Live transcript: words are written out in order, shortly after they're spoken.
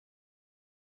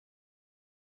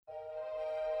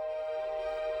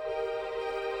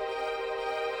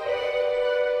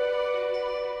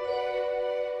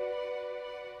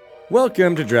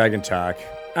Welcome to Dragon Talk.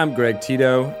 I'm Greg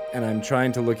Tito, and I'm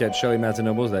trying to look at Shelly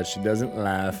Mazzanoble so that she doesn't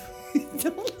laugh.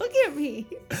 Don't look at me.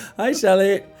 Hi,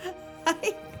 Shelly.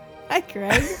 Hi,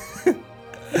 Greg.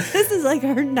 This is like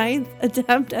our 9th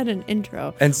attempt at an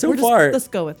intro. And so far, let's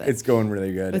go with it. It's going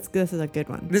really good. This is a good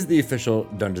one. This is the official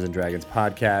Dungeons & Dragons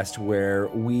podcast where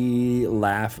we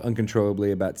laugh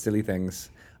uncontrollably about silly things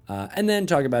and then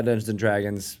talk about Dungeons &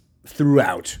 Dragons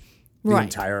throughout the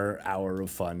entire hour of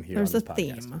fun here on this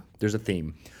podcast. There's a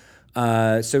theme.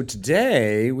 So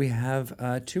today we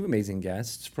have two amazing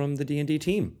guests from the D&D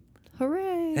team.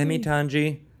 Hooray. Emi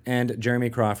Tanji and Jeremy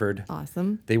Crawford.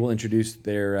 Awesome. They will introduce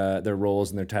their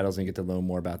roles and their titles and you get to learn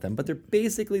more about them. But they're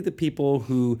basically the people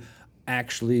who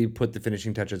actually put the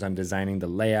finishing touches on designing the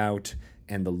layout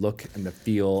and the look and the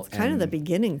feel. It's kind of the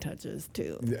beginning touches,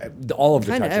 too. All of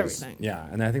the kind touches. Of everything. Yeah,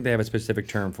 and I think they have a specific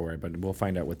term for it, but we'll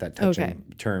find out what that touching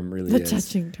term really is. The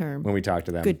touching term. When we talk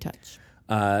to them. Good touch.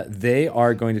 They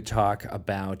are going to talk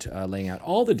about laying out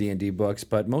all the D&D books,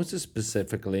 but most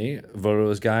specifically,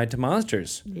 Volo's Guide to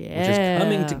Monsters, which is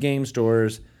coming to game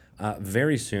stores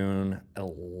very soon,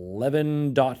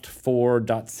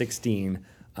 11.4.16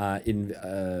 in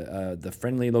the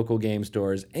friendly local game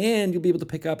stores. And you'll be able to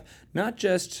pick up not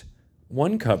just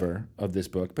one cover of this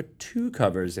book, but two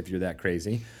covers if you're that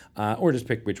crazy, or just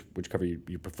pick which cover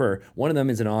you prefer. One of them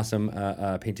is an awesome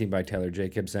painting by Taylor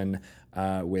Jacobson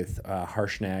with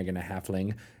Harshnag and a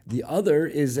halfling. The other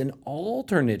is an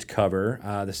alternate cover.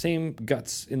 The same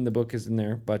guts in the book is in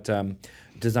there, but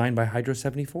designed by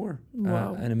Hydro74,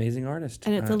 an amazing artist.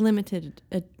 And it's a limited.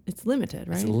 It's limited,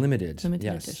 right? It's limited.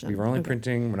 Limited edition. We were only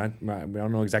printing. We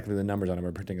don't know exactly the numbers on it.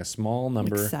 We're printing a small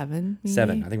number. Like 7. Maybe?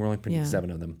 7. I think we're only printing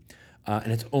 7 of them.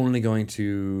 And it's only going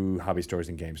to hobby stores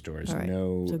and game stores. All right.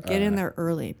 So get in there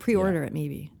early. Pre-order it,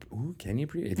 maybe. Ooh, can you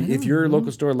if your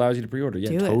local store allows you to pre-order,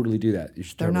 totally do that. You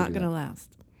should. They're not going to last.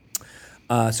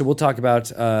 So we'll talk about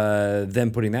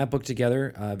them putting that book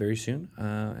together very soon.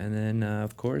 And then,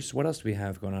 of course, what else do we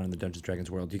have going on in the Dungeons & Dragons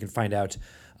world? You can find out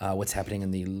what's happening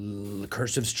in the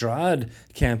Curse of Strahd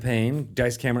campaign,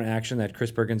 dice camera action that Chris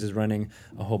Perkins is running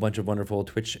a whole bunch of wonderful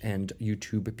Twitch and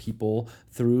YouTube people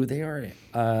through. They are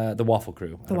the Waffle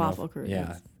Crew. The Waffle Crew. Yeah.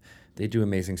 Yes. They do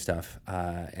amazing stuff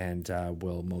and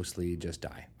will mostly just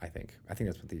die, I think. I think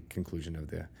that's what the conclusion of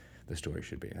the story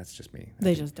should be. That's just me.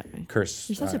 They just die.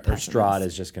 Curse or Strahd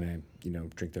is just going to,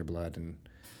 drink their blood and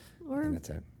that's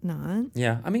it. Not.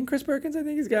 Yeah. I mean, Chris Perkins, I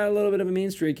think he's got a little bit of a mean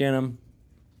streak in him.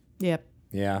 Yep.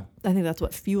 Yeah. I think that's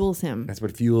what fuels him. That's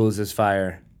what fuels his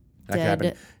fire. That Dead could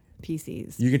happen.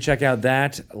 PCs. You can check out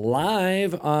that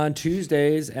live on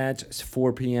Tuesdays at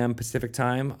 4 p.m. Pacific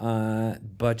time.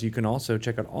 But you can also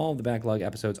check out all of the backlog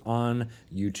episodes on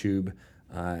YouTube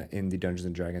in the Dungeons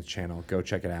 & Dragons channel. Go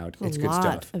check it out. It's good stuff. A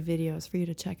lot of videos for you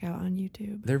to check out on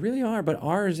YouTube. There really are, but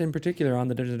ours in particular on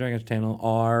the Dungeons & Dragons channel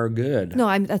are good. No,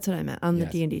 that's what I meant, on the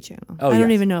D&D channel. Oh, I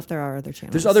don't even know if there are other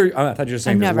channels. There's other, I thought you were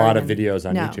saying there's a lot of videos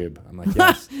on YouTube. I'm like,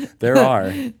 yes, there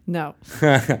are. No.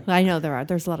 I know there are.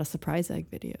 There's a lot of surprise egg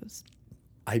videos.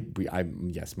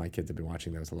 Yes, my kids have been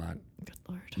watching those a lot. Good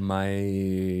Lord.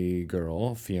 My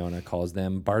girl, Fiona, calls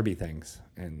them Barbie things.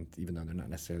 And even though they're not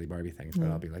necessarily Barbie things, but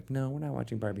I'll be like, no, we're not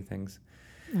watching Barbie things.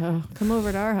 Oh, come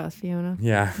over to our house, Fiona.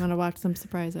 Yeah. Want to watch some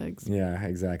surprise eggs. Yeah,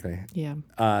 exactly. Yeah.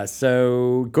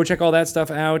 So go check all that stuff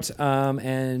out.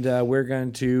 And we're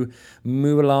going to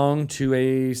move along to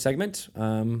a segment.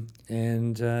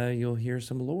 And you'll hear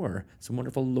some lore, some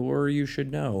wonderful lore you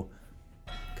should know.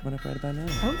 Coming up right about now.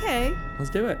 Okay. Let's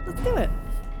do it. Let's do it.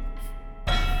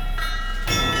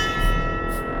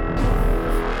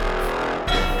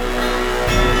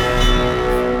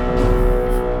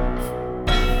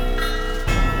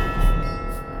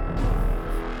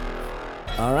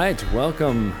 All right,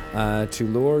 welcome to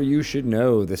Lore You Should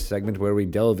Know, this segment where we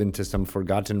delve into some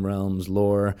Forgotten Realms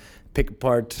lore, pick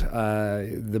apart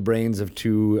the brains of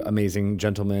two amazing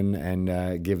gentlemen,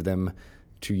 and give them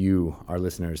to you, our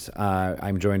listeners.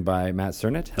 I'm joined by Matt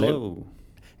Sernett. Hello.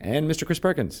 And Mr. Chris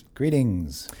Perkins.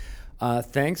 Greetings.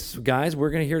 Thanks, guys.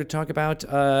 We're going to here to talk about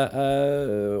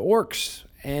orcs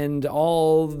and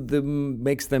all the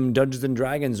makes them Dungeons and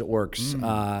Dragons orcs.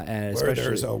 And where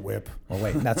there's a whip. Oh,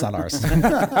 wait, that's not ours.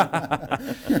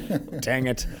 Dang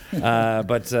it.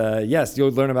 But yes, you'll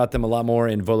learn about them a lot more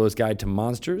in Volo's Guide to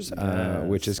Monsters,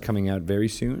 which is coming out very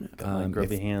soon. Got my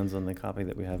grubby hands on the copy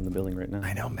that we have in the building right now.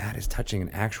 I know, Matt is touching an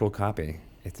actual copy.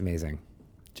 It's amazing.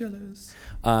 Jealous.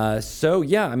 So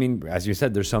yeah, I mean, as you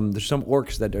said, there's some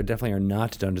orcs that definitely are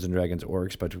not Dungeons and Dragons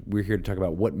orcs, but we're here to talk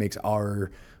about what makes our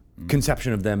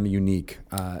conception of them unique.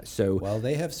 Well,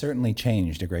 they have certainly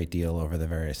changed a great deal over the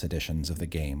various editions of the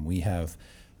game. We have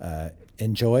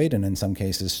enjoyed and in some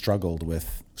cases struggled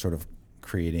with sort of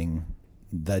creating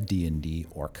the D&D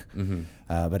orc.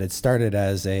 But it started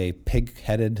as a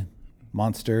pig-headed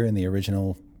monster in the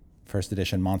original first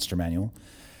edition monster manual,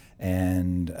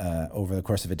 and over the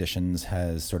course of editions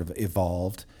has sort of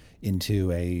evolved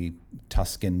into a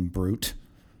Tuscan brute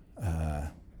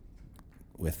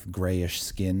with grayish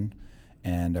skin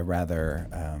and a rather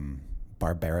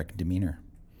barbaric demeanor.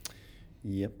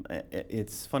 Yep.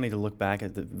 It's funny to look back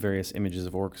at the various images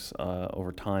of orcs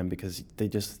over time, because they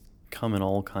just come in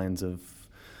all kinds of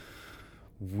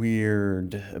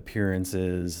weird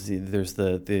appearances. There's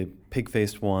the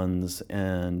pig-faced ones,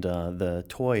 and the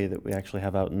toy that we actually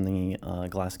have out in the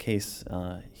glass case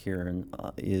here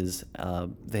is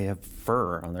they have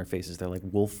fur on their faces. They're like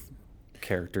wolf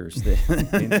characters.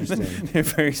 Interesting. They're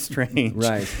very strange.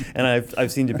 Right. And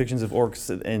I've seen depictions of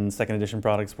orcs in second edition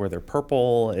products where they're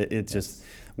purple. It just,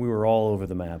 we were all over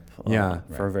the map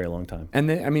for a very long time.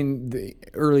 And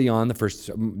early on, the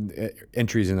first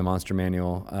entries in the monster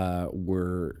manual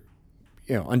were,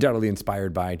 undoubtedly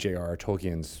inspired by J.R.R.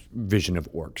 Tolkien's vision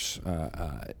of orcs.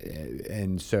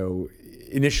 And so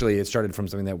initially it started from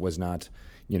something that was not,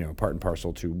 part and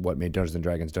parcel to what made Dungeons and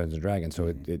Dragons.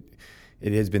 So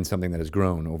it has been something that has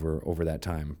grown over that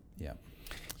time. Yeah.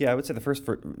 Yeah, I would say the first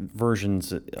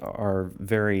versions are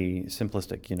very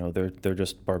simplistic. They're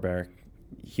just barbaric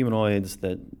humanoids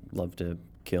that love to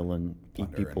kill and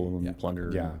eat people and plunder,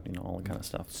 and, all that kind of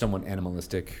stuff. Somewhat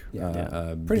animalistic.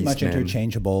 Pretty much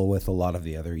interchangeable with a lot of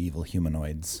the other evil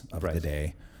humanoids of the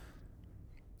day.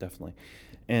 Definitely.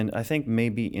 And I think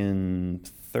maybe in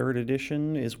third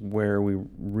edition is where we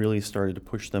really started to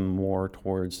push them more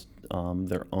towards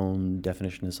their own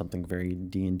definition as something very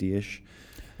D&D-ish.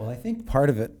 Well, I think part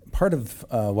of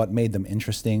what made them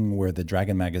interesting were the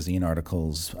Dragon Magazine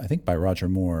articles, I think by Roger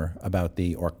Moore, about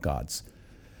the orc gods.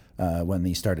 When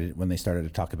they started to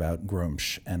talk about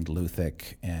Grumsh and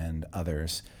Luthic and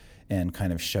others, and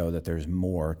kind of show that there's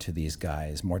more to these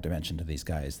guys, more dimension to these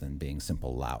guys than being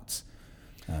simple louts.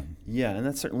 And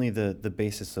that's certainly the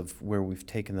basis of where we've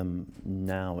taken them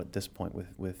now at this point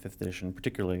with 5th edition,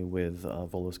 particularly with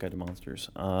Volo's Guide to Monsters.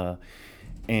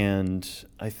 And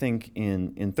I think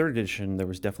in 3rd edition, there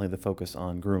was definitely the focus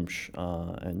on Grumsh.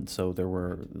 And so there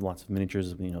were lots of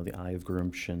miniatures of, the Eye of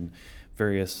Grumsh and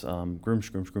various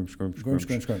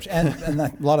Grumsh. And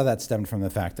a lot of that stemmed from the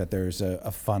fact that there's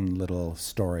a fun little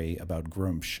story about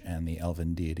Grumsh and the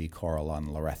elven deity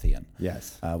Corellon Lorethian.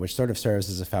 Yes. Which sort of serves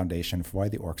as a foundation for why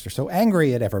the orcs are so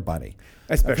angry at everybody.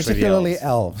 Especially particularly the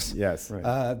elves. Yes.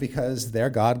 Right. Because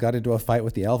their god got into a fight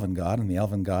with the elven god, and the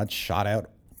elven god shot out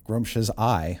Grumsh's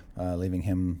eye, leaving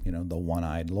him, the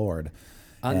one-eyed lord.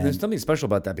 And there's something special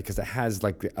about that because it has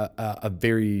like a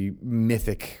very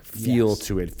mythic feel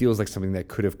to it. It feels like something that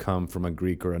could have come from a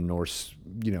Greek or a Norse,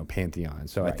 pantheon.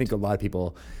 So I think a lot of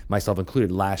people, myself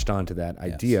included, lashed onto that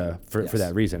idea for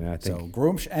that reason. And I think so.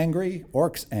 Grumsh angry,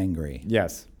 orcs angry.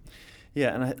 Yes.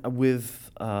 Yeah, and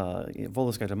with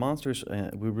Volo's Guide to Monsters,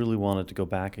 we really wanted to go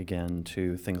back again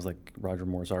to things like Roger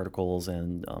Moore's articles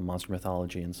and monster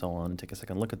mythology and so on, and take a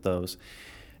second look at those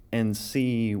and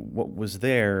see what was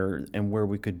there and where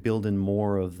we could build in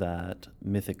more of that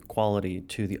mythic quality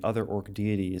to the other orc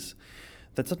deities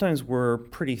that sometimes were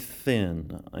pretty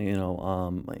thin.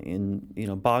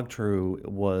 Bogtrue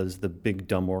was the big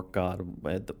dumb orc god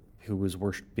who was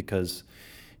worshipped because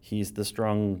he's the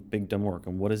strong big dumb orc.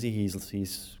 And what is he?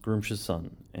 He's Grumsh's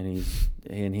son,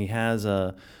 and he has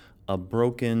a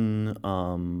broken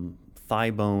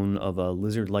thigh bone of a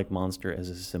lizard-like monster as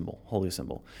a symbol, holy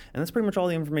symbol. And that's pretty much all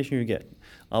the information you get.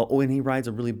 And he rides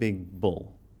a really big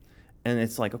bull. And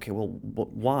it's like, okay, well,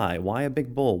 why? Why a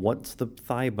big bull? What's the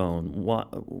thigh bone?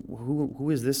 Who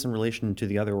is this in relation to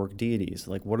the other orc deities?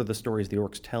 Like, what are the stories the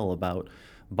orcs tell about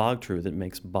Bogtrue that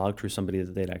makes Bogtrue somebody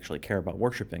that they'd actually care about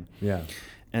worshiping? Yeah.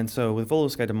 And so with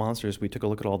Volo's Guide to Monsters, we took a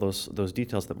look at all those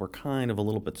details that were kind of a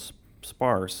little bit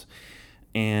sparse,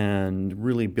 and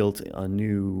really built a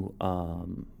new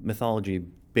mythology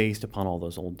based upon all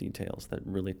those old details that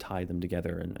really tied them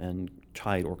together and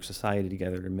tied orc society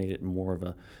together and made it more of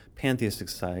a pantheistic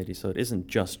society. So it isn't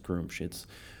just Grumsh, it's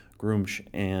Grumsh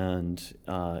and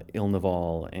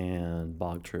Ilnaval and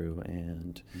Bogtrue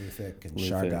and Luthic and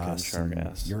Shargas and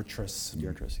Yurtris.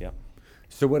 Yurtris, yeah.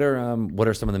 So what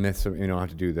are some of the myths? You don't have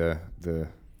to do the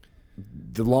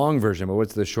long version, but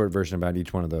what's the short version about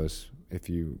each one of those? If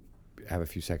you have a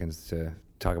few seconds to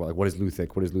talk about, like, what is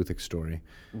Luthic? What is Luthic's story?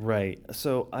 Right.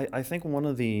 So I think one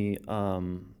of the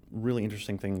really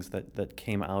interesting things that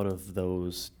came out of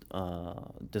those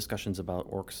discussions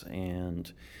about orcs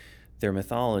and their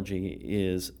mythology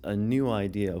is a new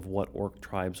idea of what orc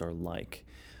tribes are like.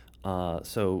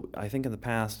 So I think in the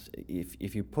past,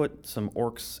 if you put some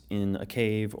orcs in a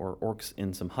cave or orcs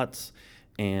in some huts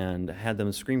and had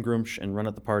them scream Grumsh and run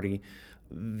at the party,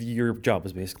 your job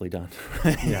was basically done.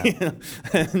 Yeah.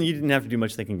 You didn't have to do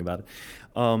much thinking about it.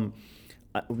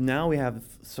 Now we have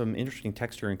some interesting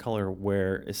texture and color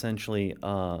where essentially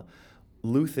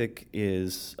Luthik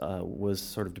was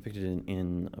sort of depicted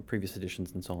in previous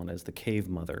editions and so on as the cave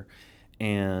mother.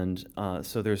 And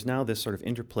so there's now this sort of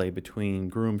interplay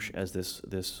between Grumsh as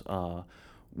this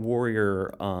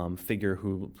warrior figure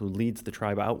who leads the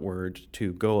tribe outward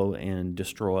to go and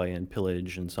destroy and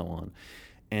pillage and so on.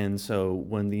 And so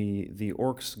when the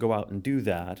orcs go out and do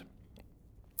that,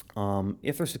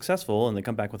 if they're successful and they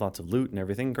come back with lots of loot and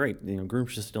everything, great.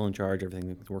 Grumsh is still in charge.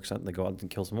 Everything works out. And they go out and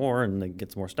kill some more, and they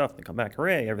get some more stuff. They come back,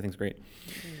 hooray! Everything's great.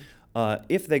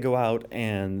 If they go out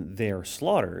and they are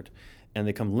slaughtered, and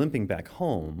they come limping back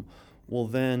home, well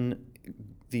then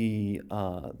the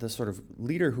sort of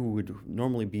leader who would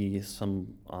normally be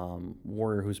some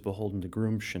warrior who's beholden to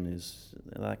Grumsh and is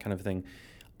that kind of thing,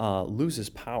 loses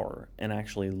power, and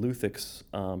actually Luthik's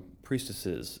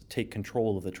priestesses take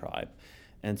control of the tribe,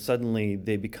 and suddenly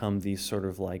they become these sort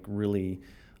of like really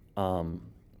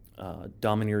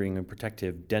domineering and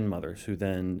protective den mothers who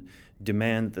then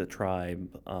demand the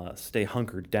tribe stay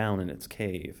hunkered down in its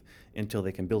cave until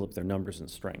they can build up their numbers and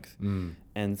strength.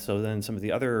 And so then some of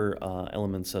the other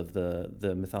elements of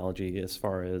the mythology, as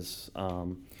far as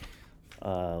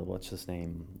what's his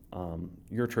name,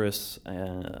 Urtrus,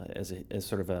 as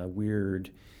sort of a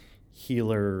weird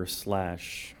healer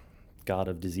 / god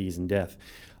of disease and death.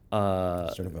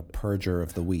 Sort of a purger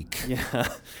of the weak. Yeah,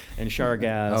 and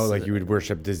Shargaz. Oh, like you would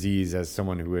worship disease as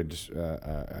someone who would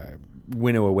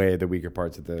winnow away the weaker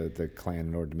parts of the clan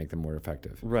in order to make them more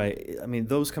effective. Right. I mean,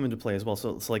 those come into play as well.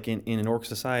 So it's like in an orc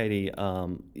society,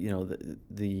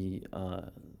 the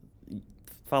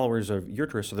followers of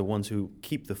Urtrus are the ones who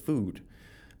keep the food.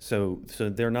 So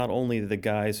they're not only the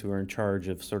guys who are in charge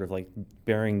of sort of like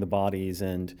burying the bodies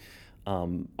and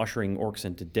ushering orcs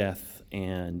into death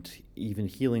and even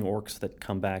healing orcs that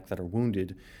come back that are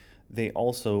wounded, they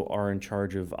also are in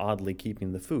charge of oddly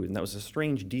keeping the food. And that was a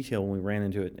strange detail when we ran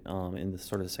into it in the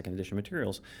sort of the second edition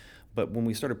materials. But when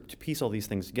we started to piece all these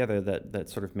things together, that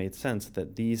sort of made sense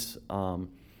that these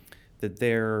that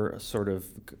they're sort of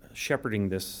shepherding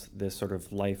this sort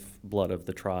of lifeblood of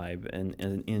the tribe, and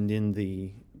in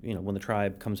the when the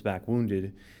tribe comes back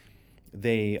wounded,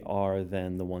 they are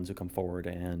then the ones who come forward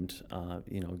and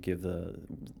give the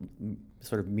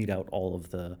sort of mete out all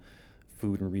of the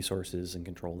food and resources and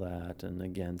control that. And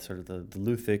again, sort of the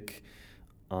Luthik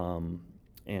and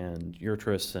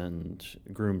Urtrus and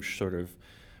Grumsh sort of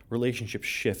relationships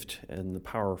shift, and the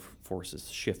power forces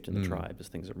shift in the tribe as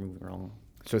things are moving along.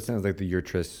 So it sounds like the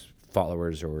Urtrus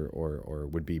followers or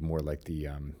would be more like the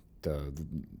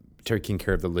taking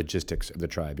care of the logistics of the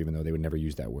tribe, even though they would never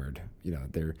use that word.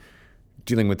 They're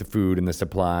dealing with the food and the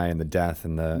supply and the death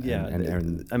and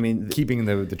and keeping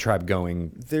the tribe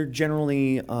going. They're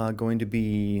generally going to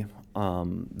be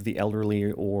the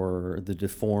elderly or the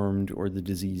deformed or the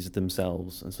diseased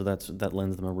themselves, and so that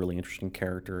lends them a really interesting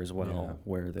character as well.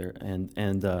 Where they're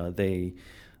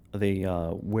they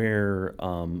wear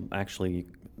actually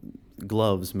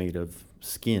gloves made of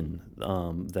skin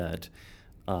that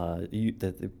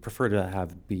they prefer to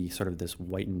be sort of this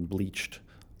white and bleached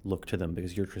look to them,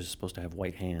 because Urtrus is supposed to have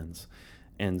white hands,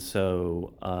 and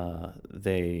so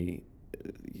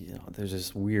there's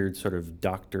this weird sort of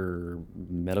doctor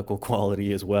medical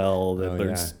quality as well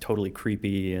that's totally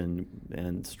creepy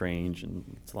and strange, and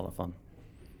it's a lot of fun.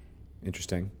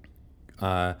 Interesting.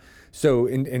 So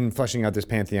in fleshing out this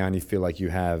pantheon, you feel like you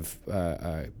have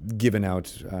given out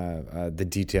the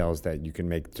details that you can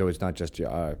make. So it's not just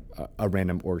a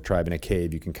random orc tribe in a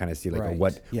cave. You can kind of see like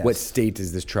what state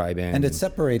is this tribe in, and it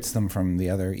separates them from the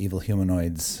other evil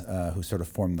humanoids who sort of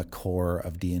form the core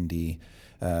of D&D.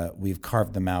 We've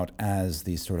carved them out as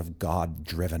these sort of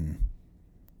god-driven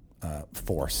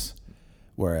force,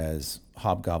 whereas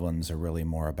hobgoblins are really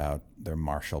more about their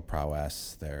martial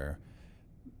prowess, their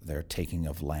taking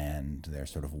of land, their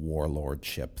sort of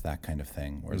warlordship, that kind of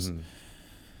thing. Whereas,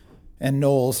 and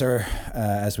gnolls are,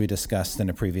 as we discussed in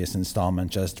a previous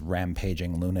installment, just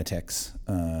rampaging lunatics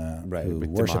who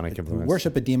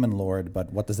worship a demon lord.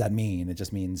 But what does that mean? It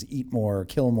just means eat more,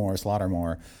 kill more, slaughter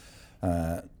more.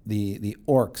 The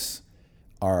orcs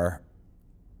are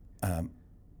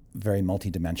very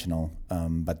multidimensional,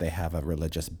 but they have a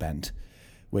religious bent,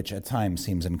 which at times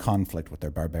seems in conflict with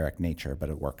their barbaric nature, but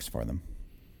it works for them.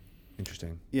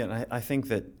 Interesting. Yeah, and I think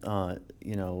that,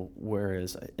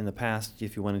 whereas in the past,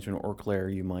 if you went into an orc lair,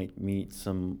 you might meet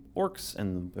some orcs,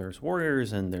 and there's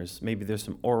warriors, and there's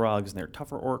some Orogs, and they're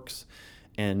tougher orcs,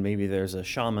 and maybe there's a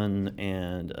shaman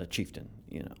and a chieftain.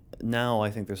 Now I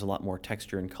think there's a lot more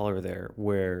texture and color there,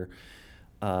 where,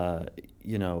 they're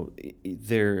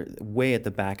way at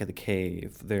the back of the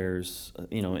cave. There's,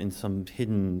 in some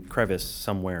hidden crevice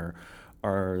somewhere,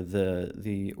 are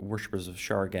the worshippers of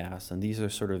Shargas, and these are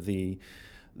sort of the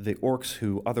orcs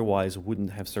who otherwise wouldn't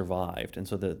have survived, and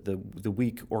so the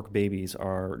weak orc babies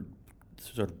are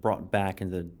sort of brought back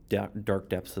into the dark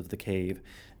depths of the cave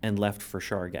and left for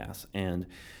Shargas, and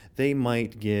they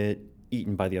might get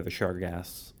eaten by the other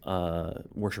Shargas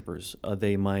worshippers.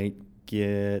 They might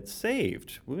get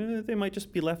saved. They might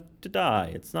just be left to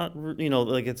die. It's not,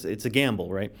 it's a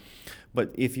gamble, right?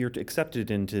 But if you're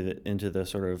accepted into the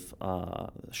sort of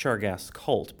Shargas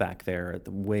cult back there,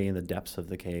 way in the depths of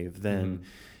the cave, then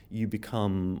you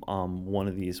become one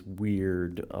of these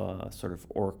weird sort of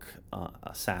orc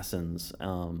assassins.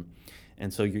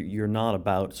 And so you're not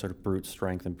about sort of brute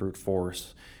strength and brute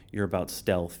force. You're about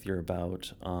stealth. You're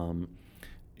about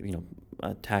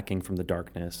attacking from the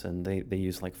darkness, and they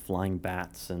use like flying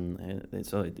bats, and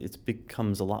so it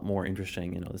becomes a lot more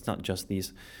interesting. It's not just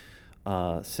these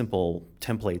simple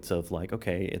templates of like,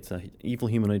 okay, it's an evil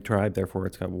humanoid tribe, therefore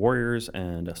it's got warriors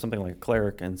and something like a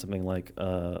cleric and something like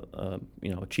a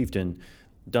chieftain.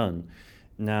 Done.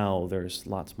 Now there's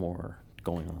lots more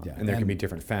going on. Yeah, and there can be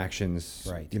different factions,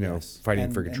 right?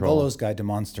 Fighting for control. Volo's Guide to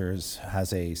Monsters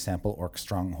has a sample orc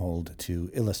stronghold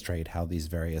to illustrate how these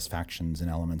various factions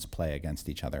and elements play against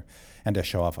each other, and to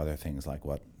show off other things like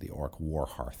what the orc war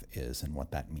hearth is and what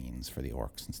that means for the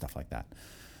orcs and stuff like that.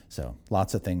 So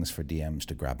lots of things for DMs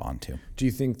to grab onto. Do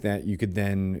you think that you could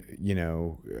then,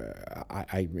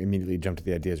 I immediately jumped to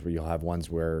the ideas where you'll have ones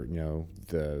where,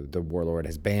 the warlord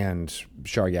has banned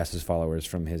Shargas's followers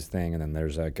from his thing, and then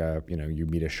there's like you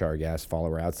meet a Shargas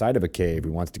follower outside of a cave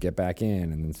who wants to get back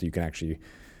in, and then so you can actually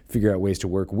figure out ways to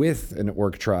work with an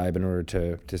orc tribe in order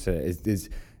to say,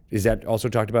 is that also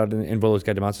talked about in Volo's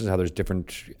Guide to Monsters, how there's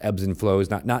different ebbs and flows?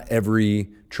 Not every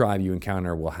tribe you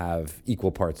encounter will have equal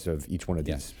parts of each one of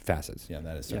these facets. Yeah,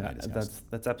 that is certainly discussed.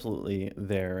 That's absolutely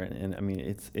there, and I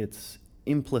mean it's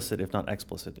implicit, if not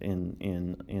explicit,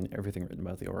 in everything written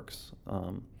about the orcs,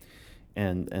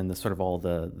 and the sort of all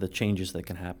the changes that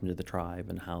can happen to the tribe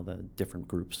and how the different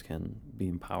groups can be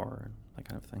in power and that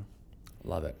kind of thing.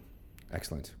 Love it.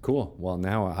 Excellent. Cool. Well,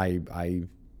 now I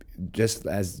just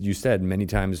as you said many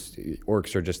times,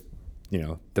 orcs are just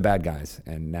the bad guys,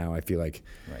 and now I feel like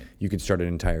you could start an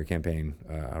entire campaign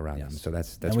around them. So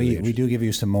that's and really we do give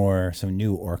you some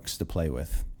new orcs to play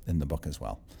with in the book as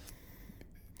well.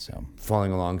 So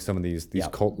following along some of these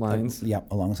cult lines.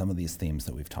 Along some of these themes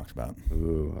that we've talked about.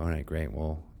 Ooh, all right, great.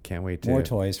 Well, can't wait to more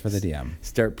toys for the DM.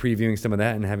 Start previewing some of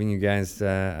that and having you guys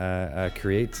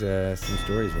create some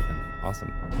stories with them.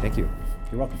 Awesome. Thank you.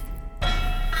 You're welcome.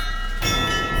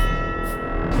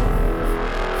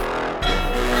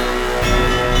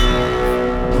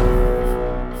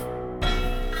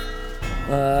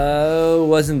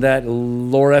 Wasn't that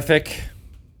lore-ific?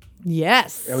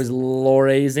 Yes. That was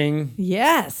lore-azing.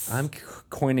 Yes. I'm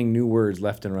coining new words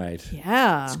left and right.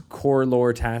 Yeah. It's core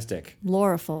lore-tastic.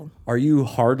 Loreful. Are you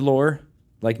hard lore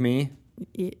like me?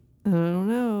 I don't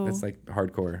know. That's like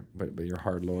hardcore, but you're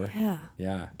hard lore. Yeah.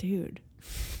 Yeah. Dude.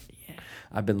 Yeah.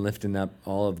 I've been lifting up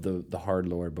all of the hard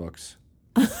lore books.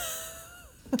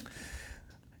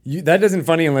 That isn't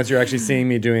funny unless you're actually seeing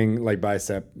me doing like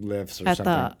bicep lifts or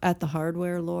something. At the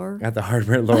hardware lore. At the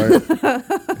hardware lore.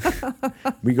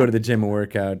 We go to the gym and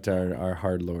work out our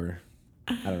hard lore.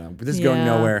 I don't know, but this is going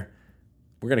nowhere.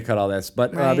 We're gonna cut all this,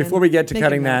 but before we get to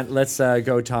cutting that, let's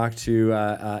go talk to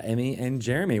Emi and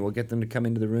Jeremy. We'll get them to come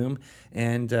into the room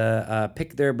and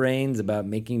pick their brains about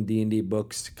making D&D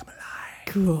books come alive.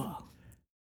 Cool.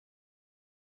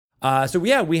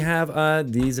 We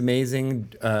have these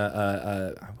amazing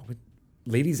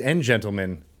ladies and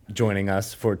gentlemen joining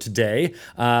us for today.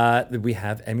 We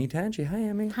have Emi Tanji. Hi,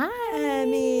 Emi. Hi,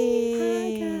 Emi.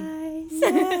 Hi,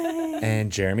 guys.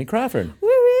 And Jeremy Crawford.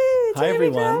 Woo-woo, Hi, Jeremy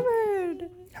everyone. Crawford.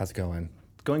 How's it going?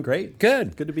 Going great.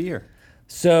 Good. Good to be here.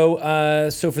 So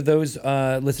for those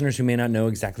listeners who may not know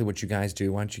exactly what you guys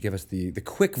do, why don't you give us the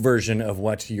quick version of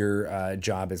what your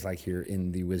job is like here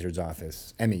in the Wizard's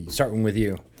office? Emi, starting with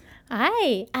you.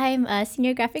 Hi, I'm a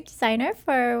senior graphic designer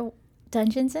for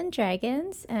Dungeons and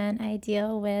Dragons, and I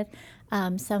deal with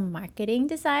some marketing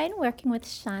design, working with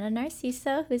Shauna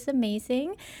Narciso, who's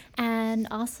amazing, and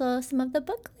also some of the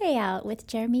book layout with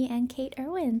Jeremy and Kate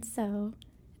Irwin. So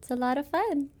it's a lot of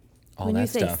fun. All when that you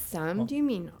say stuff. some, do you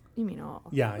mean You mean all?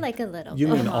 Yeah. Like a little You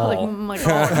bit. mean all. Like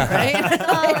all, right?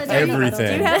 All in a Everything. little Do you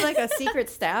bit. have like a secret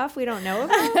staff we don't know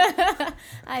about?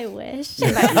 I wish.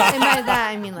 And by that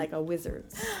I mean like a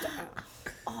wizard staff.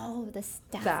 Oh, the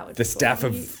staff. That would The be staff cool.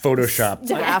 of Photoshop.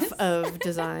 Staff of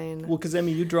design. Well, because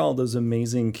Emi, you draw all those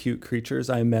amazing, cute creatures.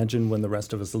 I imagine when the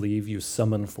rest of us leave, you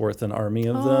summon forth an army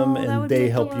of them, that and would be they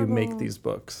help you adorable. make these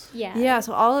books. Yeah. Yeah,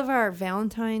 so all of our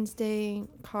Valentine's Day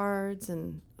cards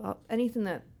and anything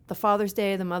that the Father's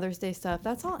Day, the Mother's Day stuff,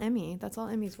 that's all Emi. That's all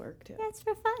Emi's work too. That's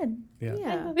for fun.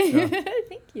 Yeah.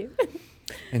 Thank you.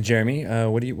 And Jeremy,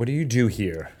 what do you do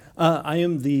here? I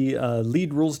am the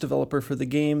lead rules developer for the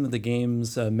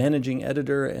game's managing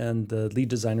editor, and the lead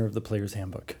designer of the player's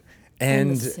handbook.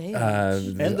 And the sage.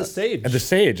 And the sage. And the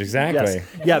sage, exactly. Yes.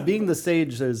 Yeah, being the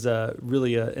sage is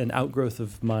really an outgrowth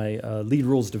of my lead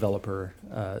rules developer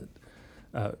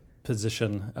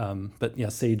position. But yeah,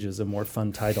 sage is a more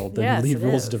fun title than Yes, lead it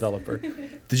rules is. developer.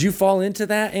 Did you fall into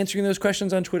that, answering those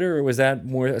questions on Twitter, or was that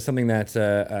more something that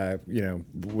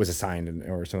was assigned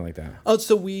or something like that? Oh,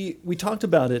 so we talked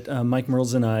about it, Mike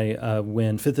Merles and I,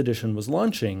 when 5th edition was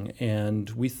launching, and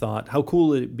we thought, how cool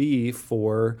would it be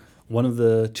for one of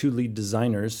the two lead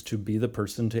designers to be the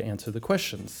person to answer the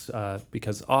questions?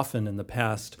 Because often in the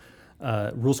past,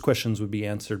 rules questions would be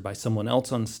answered by someone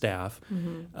else on staff,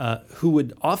 who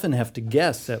would often have to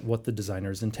guess at what the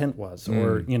designer's intent was,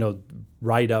 or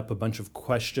write up a bunch of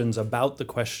questions about the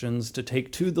questions to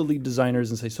take to the lead designers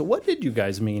and say, so what did you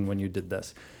guys mean when you did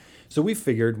this? So we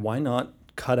figured, why not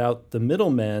cut out the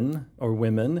middlemen or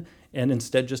women and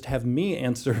instead just have me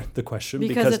answer the question,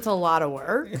 because it's a lot of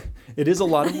work. it is a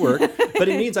lot of work, but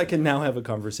it means I can now have a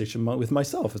conversation with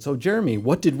myself. So, Jeremy,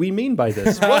 what did we mean by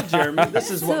this? Well, Jeremy,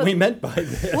 this is what we meant by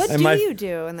this. What And do my- you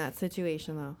do in that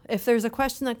situation, though? If there's a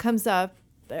question that comes up,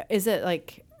 is it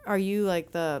like, are you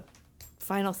like the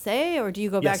final say, or do you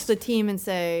go back Yes. to the team and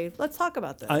say, let's talk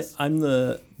about this? I'm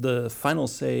the final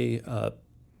say,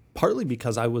 partly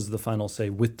because I was the final say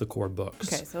with the core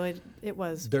books. Okay, so it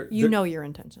was, There- you there- know your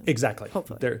intention. Exactly.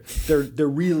 Hopefully. There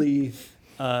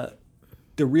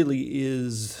really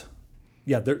is.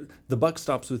 Yeah, the buck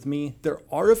stops with me. There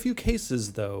are a few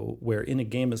cases, though, where in a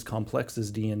game as complex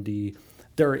as D&D,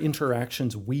 there are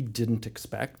interactions we didn't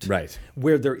expect. Right.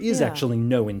 Where there is Yeah. actually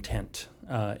no intent.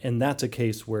 And that's a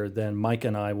case where then Mike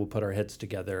and I will put our heads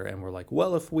together and we're like,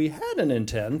 well, if we had an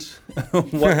intent,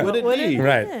 what would it be?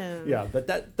 Right. Yeah, but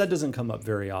that doesn't come up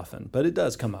very often. But it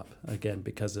does come up, again,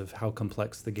 because of how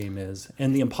complex the game is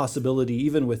and the impossibility,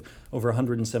 even with over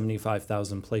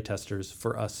 175,000 playtesters,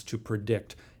 for us to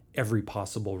predict every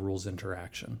possible rules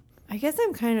interaction. I guess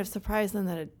I'm kind of surprised then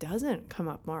that it doesn't come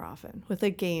up more often with a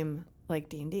game like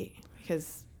D&D,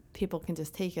 because people can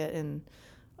just take it and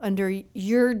under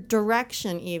your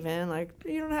direction, even like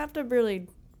you don't have to really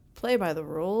play by the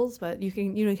rules, but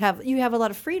you have a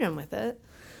lot of freedom with it.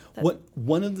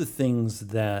 One of the things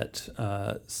that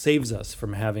saves us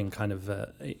from having kind of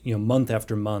month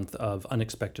after month of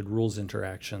unexpected rules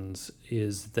interactions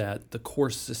is that the core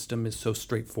system is so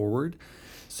straightforward.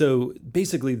 So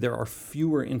basically, there are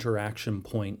fewer interaction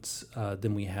points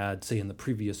than we had, say, in the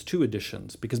previous two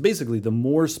editions. Because basically, the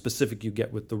more specific you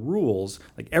get with the rules,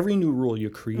 like every new rule you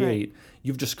create,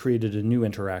 you've just created a new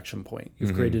interaction point.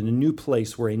 You've created a new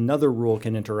place where another rule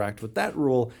can interact with that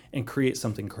rule and create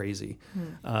something crazy.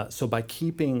 So by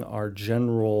keeping our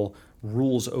general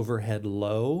rules overhead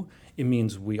low, it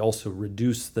means we also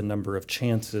reduce the number of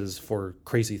chances for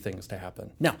crazy things to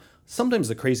happen. Now, sometimes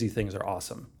the crazy things are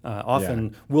awesome.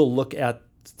 Often we'll look at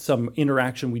some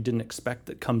interaction we didn't expect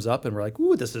that comes up and we're like,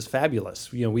 ooh, this is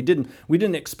fabulous. We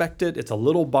didn't expect it. It's a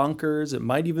little bonkers. It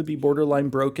might even be borderline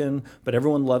broken, but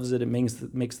everyone loves it. It makes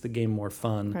the game more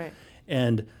fun. Right.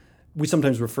 And we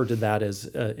sometimes refer to that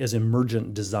as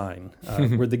emergent design,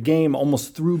 where the game,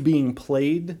 almost through being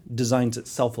played, designs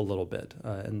itself a little bit.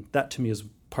 And that, to me, is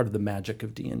part of the magic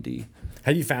of D&D.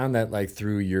 Have you found that, like,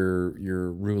 through your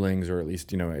rulings, or at least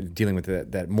dealing with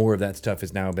that more of that stuff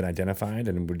has now been identified,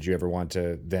 and would you ever want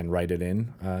to then write it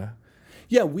in?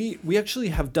 Yeah, we actually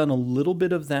have done a little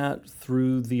bit of that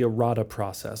through the errata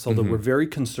process, although we're very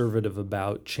conservative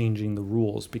about changing the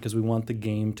rules because we want the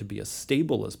game to be as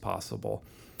stable as possible.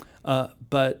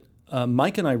 But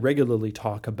Mike and I regularly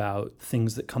talk about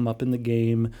things that come up in the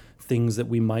game, things that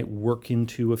we might work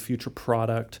into a future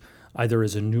product, either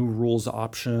as a new rules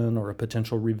option or a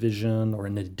potential revision or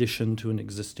an addition to an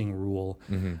existing rule.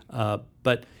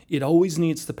 But it always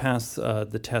needs to pass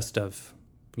the test of,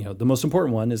 the most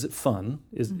important one, is it fun?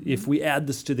 If we add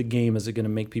this to the game, is it going to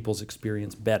make people's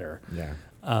experience better?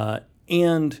 Yeah.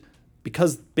 And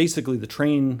because basically the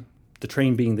train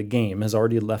being the game has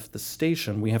already left the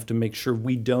station, we have to make sure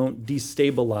we don't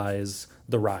destabilize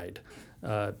the ride,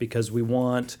 because we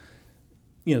want,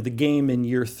 the game in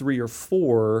year 3 or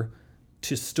 4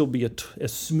 to still be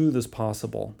as smooth as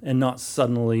possible, and not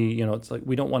suddenly, it's like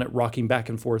we don't want it rocking back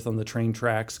and forth on the train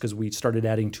tracks because we started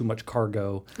adding too much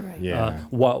cargo. Right. Yeah.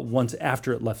 Once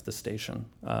after it left the station.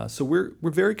 So we're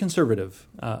very conservative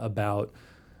about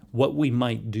what we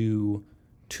might do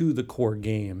to the core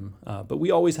game, but we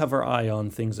always have our eye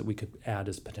on things that we could add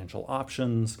as potential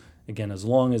options. Again, as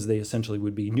long as they essentially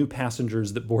would be new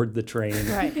passengers that board the train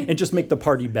Right. and just make the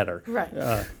party better. Right.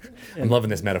 I'm loving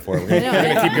this metaphor. We're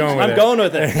gonna keep going with I'm it. going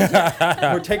with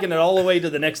it. We're taking it all the way to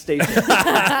the next station.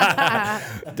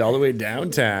 All the way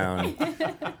downtown.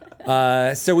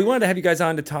 So we wanted to have you guys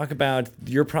on to talk about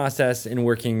your process in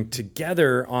working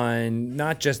together on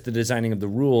not just the designing of the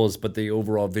rules, but the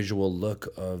overall visual look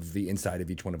of the inside of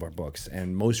each one of our books.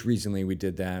 And most recently, we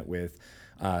did that with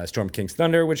Storm King's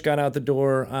Thunder, which got out the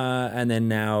door, and then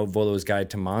now Volo's Guide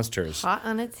to Monsters. Hot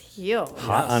on its heels.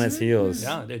 Hot on its heels.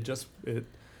 Yeah,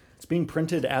 it's being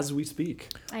printed as we speak.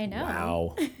 I know.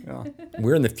 Wow. Yeah.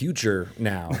 We're in the future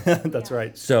now. That's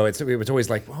right. So it was always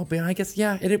like, well, but I guess,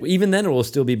 yeah, even then it will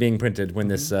still be being printed when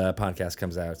this podcast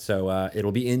comes out. So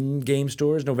it'll be in game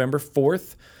stores November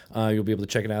 4th. You'll be able to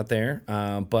check it out there.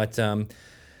 But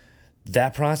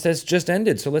that process just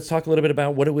ended. So let's talk a little bit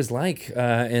about what it was like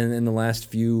in the last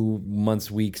few months,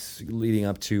 weeks leading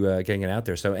up to getting it out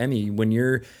there. So Emi, when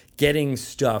you're getting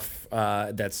stuff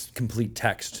that's complete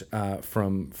text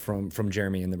from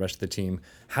Jeremy and the rest of the team,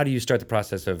 how do you start the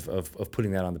process of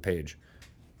putting that on the page?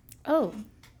 Oh,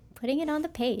 putting it on the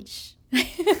page.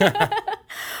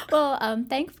 Well,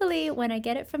 thankfully, when I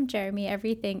get it from Jeremy,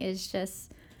 everything is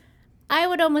just, I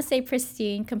would almost say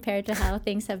pristine compared to how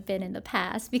things have been in the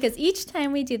past. Because each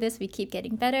time we do this, we keep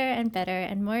getting better and better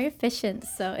and more efficient.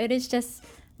 So it is just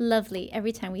lovely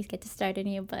every time we get to start a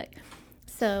new book.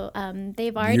 So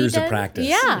they've already Years done of practice.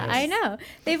 Yeah, Yes. I know.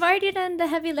 They've already done the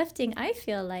heavy lifting, I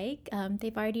feel like.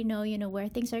 They've already know where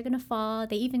things are going to fall.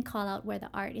 They even call out where the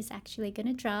art is actually going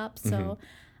to drop. So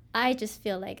I just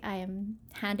feel like I am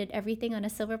handed everything on a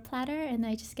silver platter, and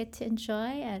I just get to enjoy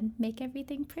and make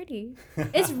everything pretty.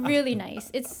 It's really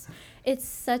nice. It's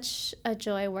such a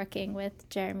joy working with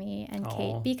Jeremy and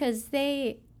Kate, because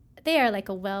they are like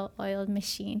a well-oiled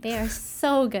machine. They are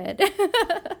so good.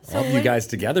 All of you guys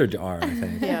together are, I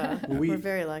think. Yeah, We- we're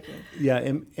very lucky.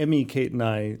 Yeah, Emmy, Kate, and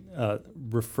I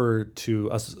refer to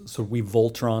us, so we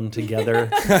Voltron together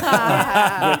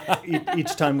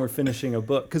each time we're finishing a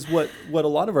book. Because what a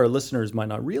lot of our listeners might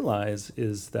not realize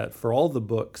is that for all the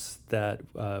books that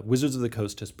Wizards of the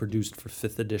Coast has produced for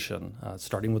 5th edition,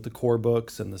 starting with the core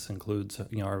books, and this includes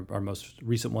our most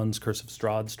recent ones, Curse of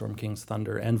Strahd, Storm King's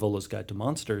Thunder, and Volo's Guide to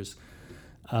Monsters,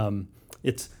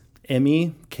 it's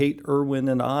Emmy, Kate, Irwin,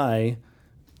 and I,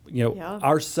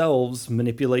 ourselves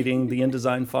manipulating the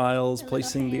InDesign files,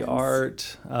 placing the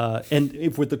art.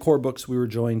 And with the core books, we were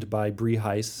joined by Bree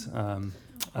Heiss,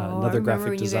 another graphic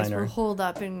when designer. you guys were holed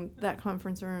up in that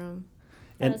conference room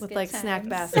That was with good like snack times.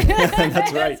 baskets,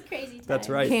 That's right. That's crazy That's times.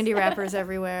 right. candy wrappers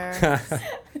everywhere.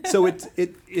 So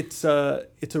it's a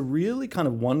really kind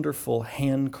of wonderful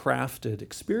handcrafted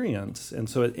experience. And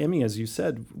so at Emmy, as you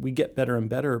said, we get better and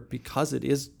better because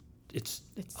it's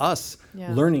us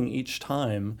learning each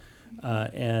time.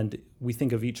 And we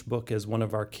think of each book as one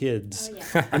of our kids. Oh,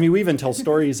 yeah. I mean, we even tell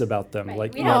stories about them. Right.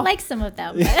 Like, We don't like some of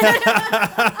them.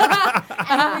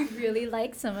 And we really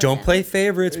like some of them. Don't play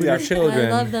favorites with your children.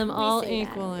 I love them all say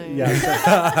that. equally.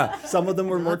 yeah, some of them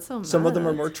were more Not so some of them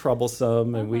are much. more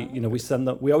troublesome, and we send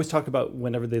them. We always talk about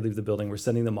whenever they leave the building, we're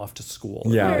sending them off to school.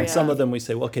 Yeah. And some Yeah. of them we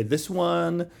say, well, okay, this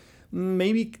one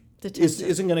maybe Detention.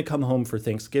 isn't going to come home for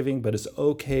Thanksgiving, but it's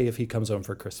okay if he comes home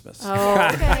for Christmas. Oh,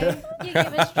 Okay, you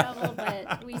give us trouble,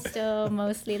 but we still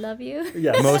mostly love you.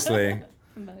 Yes. Mostly.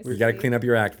 Mostly. You got to clean up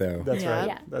your act, though. That's Yeah. right.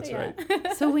 Yeah. That's Yeah.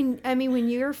 right. so when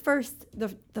you're first,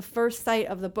 the first sight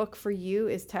of the book for you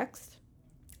is text,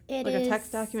 It like is a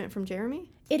text document from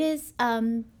Jeremy. It is.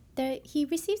 He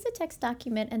receives a text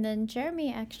document, and then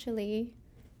Jeremy actually.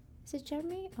 Is it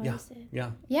Jeremy or Yeah. is it?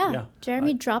 Yeah. Yeah.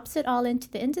 Jeremy drops it all into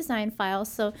the InDesign file,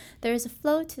 so there's a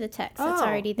flow to the text that's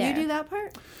already there. You do that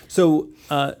part? So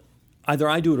either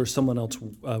I do it or someone else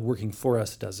working for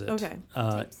us does it. Okay.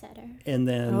 Typesetter. And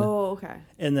then Okay.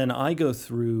 And then I go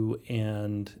through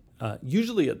and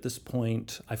usually at this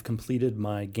point, I've completed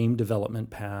my game development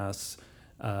pass.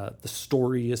 The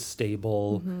story is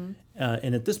stable.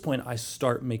 And at this point, I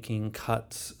start making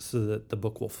cuts so that the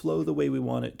book will flow the way we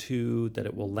want it to, that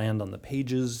it will land on the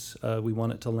pages we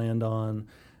want it to land on.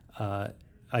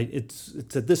 it's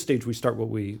at this stage we start what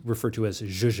we refer to as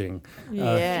zhuzhing.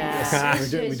 Yeah.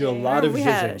 We do a lot of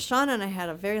zhuzhing. Shauna and I had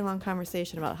a very long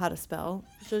conversation about how to spell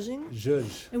zhuzhing.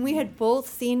 Zhuzh. And we had both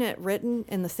seen it written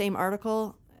in the same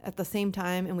article at the same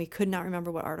time, and we could not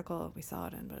remember what article we saw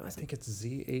it in. But it I was think it's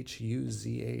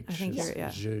ZHUZH. I think you're- yeah.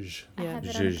 Zhuzh. I have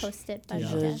it Zhuzh. on a post-it by my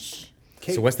zhuzh. desk.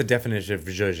 So what's the definition of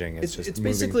zhuzhing? It's just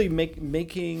basically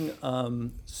making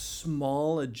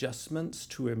small adjustments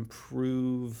to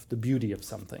improve the beauty of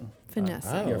something. Finesse.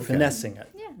 Oh, Yeah, okay. finessing it.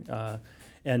 Yeah.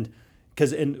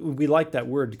 And we like that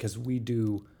word because we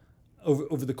do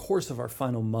over the course of our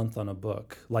final month on a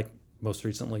book, like most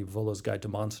recently Volo's Guide to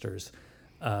Monsters,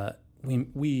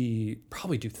 we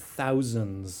probably do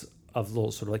thousands of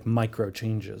little sort of like micro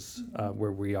changes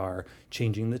where we are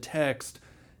changing the text,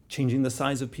 changing the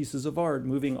size of pieces of art,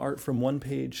 moving art from one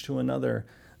page to another.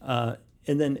 And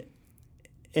then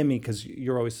Emi, because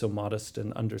you're always so modest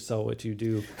and undersell what you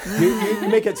do, you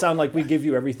make it sound like we give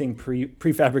you everything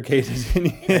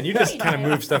prefabricated. And you just kind of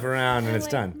move stuff around and I'm it's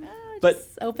like, done. "Oh, But-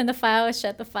 just open the file,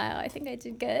 shut the file. I think I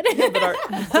did good.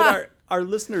 But our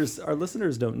listeners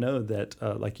don't know that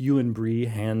like you and Bree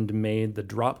handmade the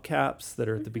drop caps that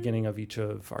are at the beginning of each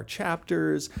of our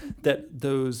chapters. That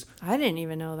those I didn't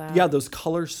even know that. those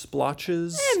color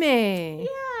splotches. Amy. Yeah,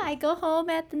 I go home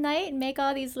at the night and make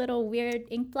all these little weird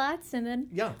ink blots, and then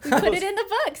Yeah, we put it in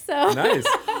the book. So Nice.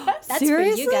 that's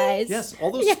Seriously? for you guys. Yes,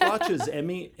 all those splotches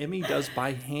Emi does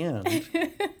by hand,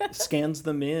 scans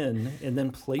them in, and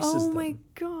then places Oh them. my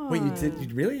god. Wait, you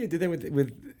really? You did that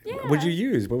with Yeah. What'd you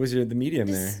use? What was the medium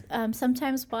there? Just,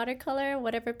 sometimes watercolor,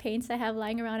 whatever paints I have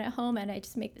lying around at home, and I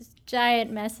just make this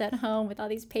giant mess at home with all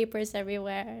these papers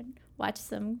everywhere and watch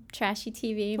some trashy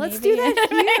TV. Let's maybe. do that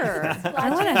here. I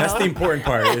want to That's know. the important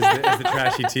part is the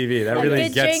trashy TV. That A really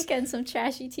good gets drink and some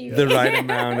trashy TV. the right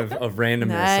amount of randomness on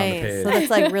the Nice. page. So that's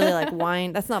like really like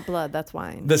wine. That's not blood. That's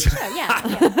wine. That's- Oh,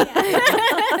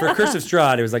 yeah. for Curse of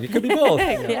Strahd, it was like, it could be both.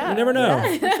 Yeah. You never know.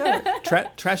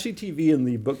 Trashy TV in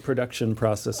the book production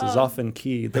process is often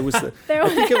key. There was, There I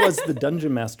think it was the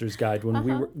Dungeon Master's Guide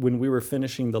when we were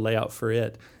finishing the layout for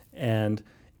it, and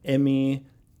Emi,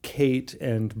 Kate,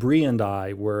 and Bree and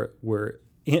I were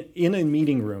in a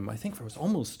meeting room. I think for it was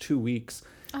almost 2 weeks.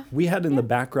 We had in the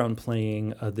background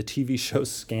playing the TV show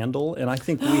Scandal, and I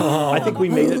think we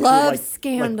made it love through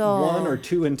Scandal. like 1 or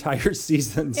 2 entire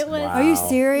seasons. It was Are you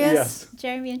serious? Yes.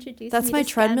 Jeremy introduced That's me my to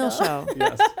treadmill Scandal. show.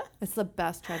 Yes. It's the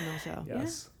best treadmill show.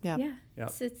 Yes. Yeah. Yeah. Yeah.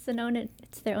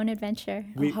 It's their own adventure.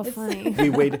 Oh, how funny.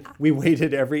 We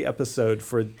waited every episode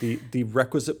for the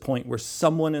requisite point where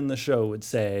someone in the show would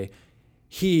say,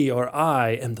 "He or I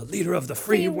am the leader of the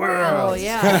free world." Oh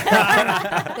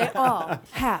yeah. They all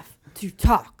have to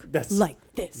talk That's- like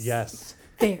this. Yes.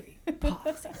 Very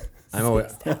positive.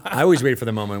 I always wait for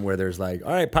the moment where there's like,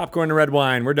 all right, popcorn and red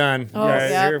wine, we're done. Oh,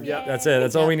 yeah. here- That's it.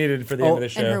 That's all we needed for the end of the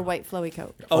show. And her white flowy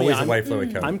coat. Always yeah, a white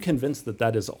flowy coat. I'm convinced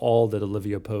that is all that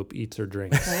Olivia Pope eats or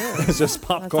drinks. It's just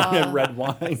popcorn all. and red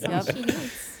wine. Yep. She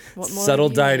needs. What more Subtle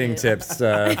do you dieting need? tips.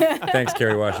 Thanks,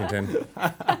 Kerry Washington.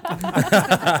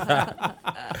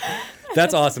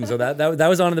 That's awesome. So that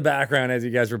was on in the background as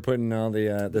you guys were putting all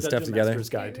the stuff Dungeon together. Master's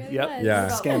Guide. It really Yep. was. Yeah. What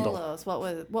about Scandal.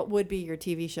 Volos? What would be your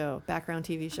TV show, background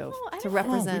TV show Oh, I to don't know.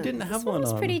 represent? we didn't have This one one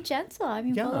was on. pretty gentle. I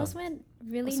mean, Yeah. Volos went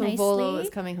really so nicely. Volo is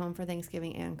coming home for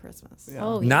Thanksgiving and Christmas. Yeah.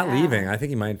 Oh, Not yeah. leaving. I think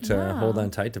he might Wow. hold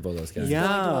on tight to Volo's guys. Yeah.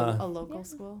 Going to a local Yeah.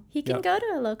 school. He can Yeah. go to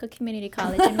a local community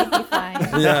college and we'd be fine.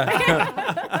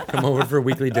 Yeah. Come over for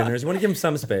weekly dinners. You want to give him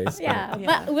some space. but- Yeah,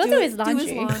 Yeah. but we'll do his laundry.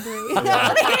 Do his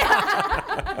laundry.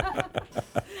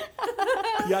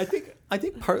 Yeah,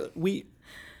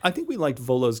 I think we liked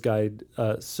Volo's Guide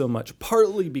so much,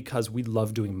 partly because we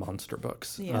love doing monster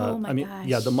books. Yeah. Oh my I mean, gosh.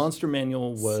 yeah, the monster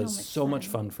manual was so much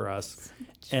fun for us,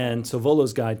 and so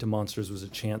Volo's Guide to Monsters was a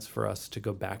chance for us to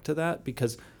go back to that,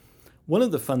 because one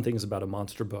of the fun things about a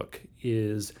monster book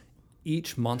is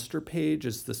each monster page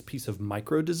is this piece of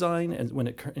micro design, and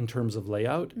in terms of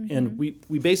layout, and we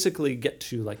basically get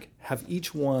to like have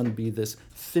each one be this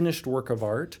finished work of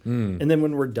art, and then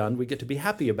when we're done, we get to be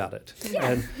happy about it.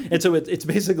 And so it's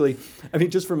basically, I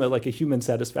mean, just from a human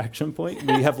satisfaction point,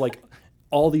 we have like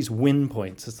all these win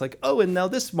points. It's like, oh, and now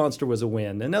this monster was a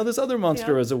win, and now this other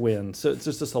monster was a win. So it's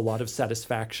just a lot of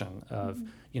satisfaction of,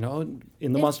 in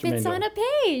the monster It fits manual. on a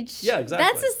page. Yeah, exactly.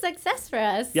 That's a success for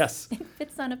us. Yes. It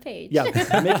fits on a page.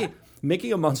 Yeah,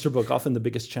 making a monster book, often the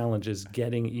biggest challenge is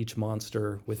getting each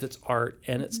monster with its art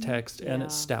and its text and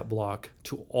its stat block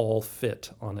to all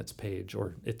fit on its page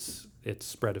or its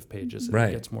spread of pages. If Right.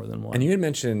 It gets more than one. And you had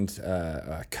mentioned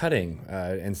cutting,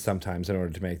 and sometimes in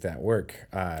order to make that work.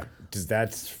 Does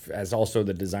that, as also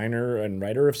the designer and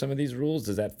writer of some of these rules,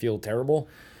 does that feel terrible?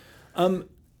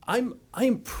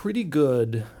 I'm pretty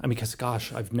good. I mean, because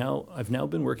gosh, I've now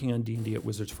been working on D&D at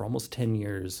Wizards for almost 10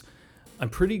 years. I'm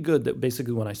pretty good that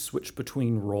basically when I switch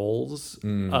between roles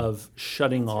of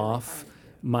shutting off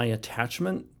my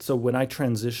attachment. So when I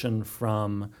transition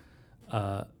from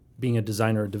being a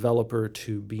designer or developer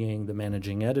to being the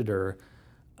managing editor,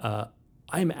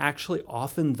 I'm actually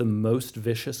often the most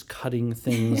vicious cutting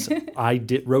things I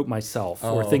wrote myself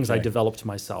or things I developed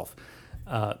myself.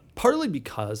 Partly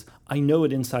because I know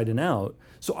it inside and out,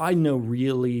 so I know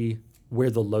really where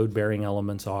the load-bearing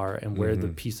elements are and where the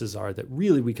pieces are that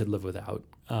really we could live without.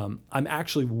 I'm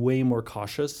actually way more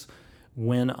cautious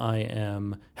when I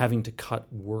am having to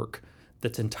cut work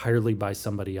that's entirely by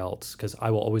somebody else, because I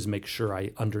will always make sure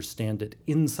I understand it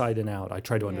inside and out. I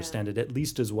try to understand it at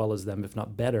least as well as them, if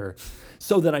not better,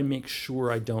 so that I make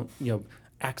sure I don't,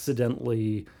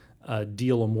 accidentally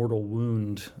deal a mortal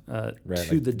wound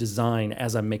to the design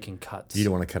as I'm making cuts. You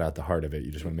don't want to cut out the heart of it.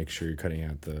 You just want to make sure you're cutting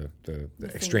out the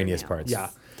extraneous parts. Yeah,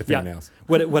 the fingernails.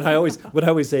 What I always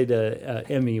say to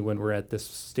Emi when we're at this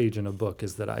stage in a book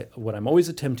is that what I'm always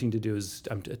attempting to do is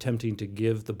I'm attempting to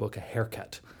give the book a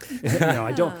haircut.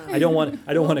 I don't want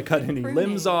to cut any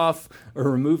limbs off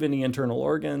or remove any internal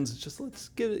organs. It's just let's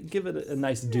give it a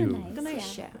nice do. A nice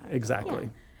shave. Exactly. Yeah.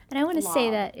 And I want to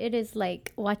say that it is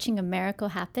like watching a miracle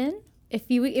happen. If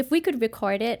we could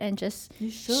record it and just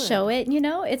show it,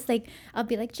 it's like, I'll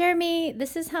be like, Jeremy,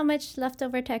 this is how much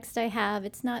leftover text I have.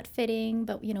 It's not fitting,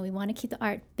 but we want to keep the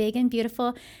art big and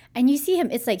beautiful. And you see him,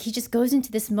 it's like he just goes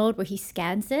into this mode where he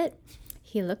scans it,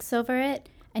 he looks over it,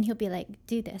 and he'll be like,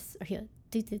 do this, or he'll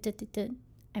do.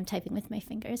 I'm typing with my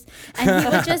fingers. And he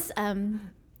will just,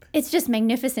 it's just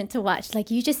magnificent to watch. Like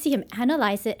you just see him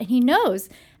analyze it and he knows,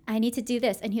 I need to do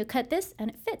this, and he'll cut this and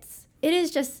it fits. It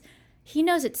is just, he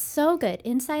knows it's so good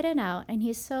inside and out, and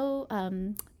he's so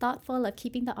thoughtful of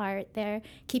keeping the art there,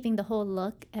 keeping the whole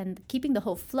look and keeping the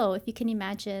whole flow. If you can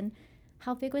imagine,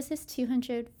 how big was this?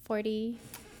 240?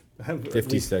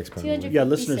 56 probably. Yeah,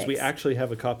 listeners, we actually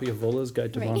have a copy of Volo's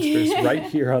Guide to Monsters right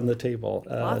here on the table.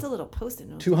 Lots of little post-it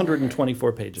notes.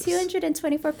 224 pages.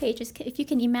 224 pages. If you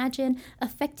can imagine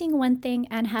affecting one thing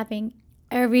and having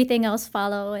everything else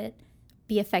follow it,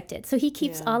 be affected. So he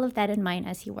keeps all of that in mind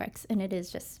as he works, and it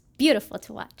is just beautiful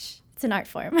to watch. It's an art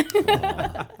form.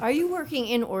 Are you working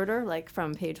in order, like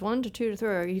from page 1 to 2 to 3,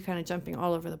 or are you kind of jumping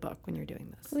all over the book when you're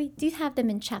doing this? We do have them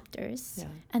in chapters. Yeah.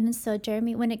 And then so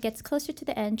Jeremy, when it gets closer to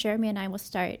the end, Jeremy and I will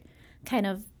start kind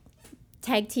of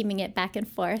tag teaming it back and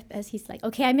forth as he's like,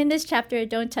 okay, I'm in this chapter,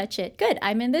 don't touch it. Good,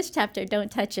 I'm in this chapter,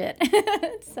 don't touch it.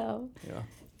 So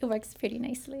it works pretty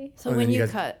nicely. So when you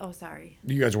cut, sorry.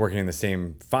 You guys are working in the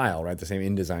same file, right? The same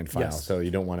InDesign file. Yes. So you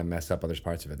don't want to mess up other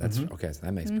parts of it. That's okay. So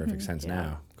that makes perfect sense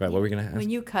now. Go ahead. What were we going to ask? When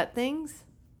you cut things,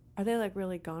 are they like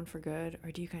really gone for good,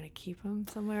 or do you kind of keep them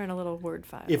somewhere in a little Word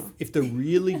file? If they're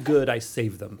really good, I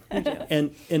save them.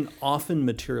 And often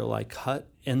material I cut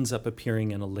ends up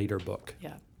appearing in a later book.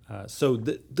 Yeah. So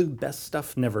the best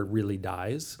stuff never really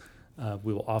dies.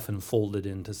 We will often fold it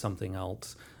into something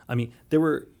else. I mean,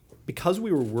 because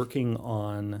we were working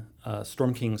on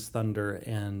Storm King's Thunder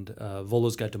and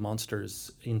Volo's Guide to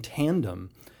Monsters in tandem,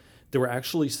 there were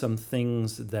actually some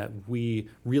things that we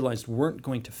realized weren't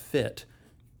going to fit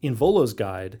in Volo's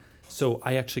Guide. So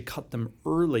I actually cut them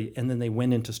early, and then they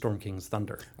went into Storm King's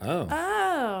Thunder.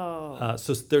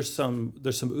 So there's some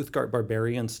Uthgardt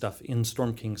Barbarian stuff in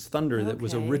Storm King's Thunder that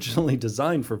was originally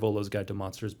designed for Volo's Guide to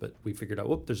Monsters, but we figured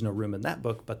out, there's no room in that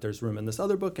book, but there's room in this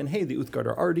other book, and hey, the Uthgardt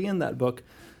are already in that book.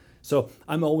 So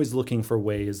I'm always looking for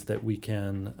ways that we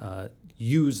can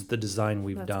use the design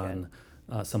we've done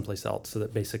someplace else, so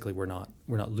that basically we're not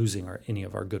losing any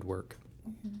of our good work.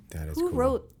 That is Who cool.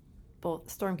 wrote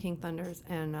both Storm King Thunders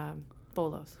and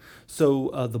Volo's?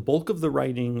 So the bulk of the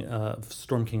writing of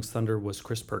Storm King's Thunder was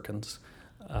Chris Perkins.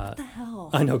 What the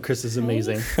hell? I know, Chris is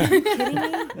amazing. Are you kidding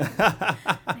me?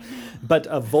 But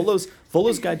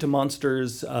Volo's Guide to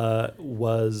Monsters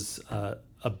was a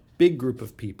big group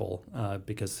of people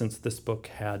because since this book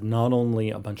had not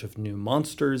only a bunch of new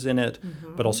monsters in it,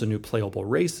 but also new playable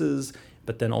races,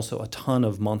 but then also a ton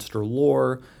of monster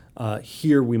lore.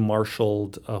 Here we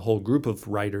marshaled a whole group of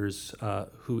writers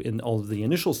who in all of the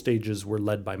initial stages were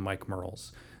led by Mike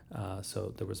Merles.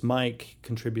 So there was Mike,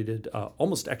 contributed,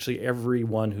 almost actually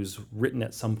everyone who's written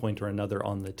at some point or another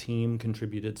on the team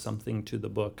contributed something to the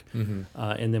book.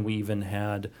 And then we even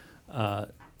had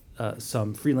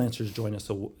some freelancers join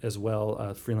us as well,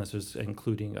 freelancers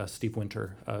including Steve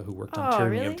Winter, who worked on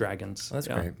Tyranny of Dragons. That's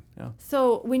great. Yeah.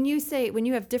 So when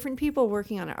you have different people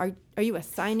working on it, are you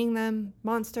assigning them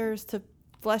monsters to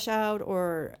flesh out,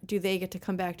 or do they get to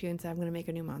come back to you and say, I'm going to make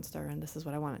a new monster and this is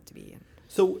what I want it to be?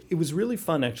 So it was really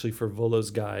fun, actually, for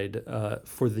Volo's guide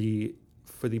for the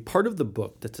part of the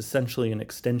book that's essentially an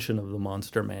extension of the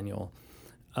monster manual.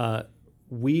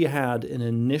 We had an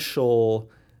initial.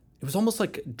 It was almost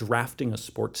like drafting a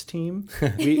sports team,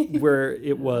 where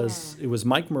it was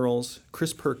Mike Merles,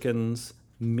 Chris Perkins,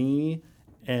 me,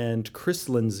 and Chris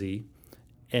Lindsay,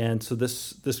 and so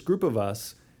this group of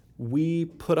us, we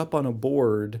put up on a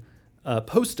board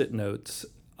Post-it notes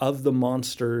of the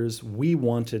monsters we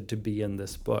wanted to be in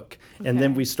this book. Okay. And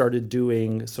then we started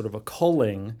doing sort of a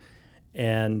culling,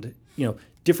 and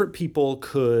different people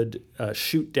could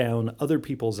shoot down other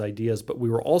people's ideas, but we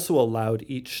were also allowed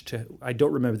each to, I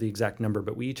don't remember the exact number,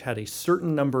 but we each had a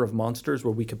certain number of monsters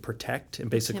where we could protect and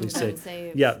basically say,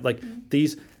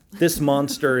 this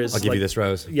monster is. I'll give you this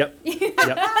rose. Yep.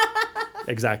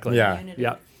 Exactly. Yeah.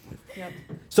 Yep.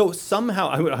 So somehow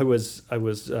I was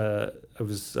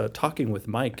talking with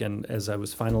Mike, and as I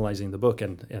was finalizing the book,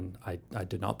 and I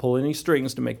did not pull any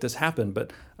strings to make this happen,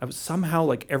 but I was somehow,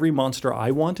 like, every monster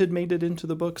I wanted made it into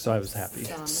the book, so I was happy.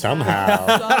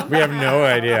 Somehow. We have no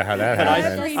idea how that happened.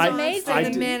 Every monster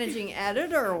the managing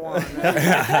editor wanted.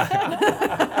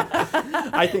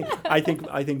 I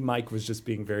think Mike was just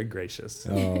being very gracious.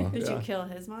 Oh. Did you kill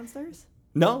his monsters?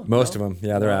 No. Most of them.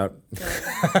 Yeah, they're out.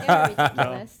 They're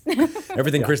ridiculous.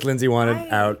 Everything Chris Lindsay wanted,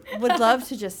 out. Would love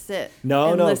to just sit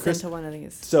and listen to one of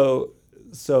these. So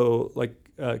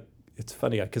it's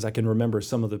funny because I can remember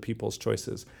some of the people's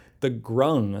choices. The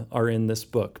grung are in this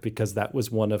book because that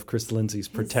was one of Chris Lindsay's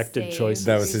protected choices.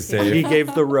 That was his save. He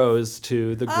gave the rose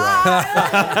to the grung.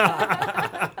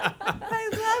 I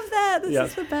love that. This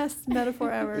is the best metaphor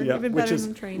ever. Even better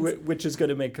than trains. Which is going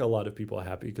to make a lot of people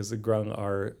happy because the grung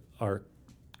are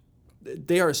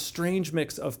they are a strange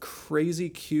mix of crazy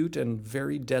cute and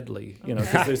very deadly.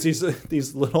 Because there's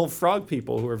these little frog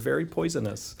people who are very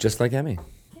poisonous. Just like Emi.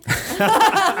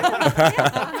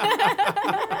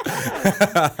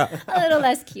 A little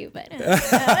less cute, but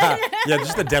Yeah,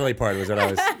 just the deadly part was what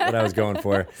I was going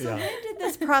for. So when did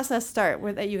this process start,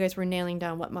 that you guys were nailing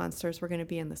down what monsters were going to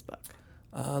be in this book?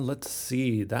 Let's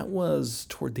see. That was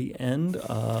toward the end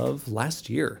of last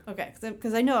year. Okay,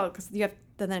 because I know, because you have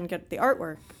to then get the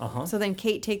artwork. Uh-huh. So then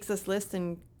Kate takes this list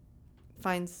and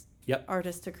finds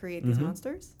artists to create these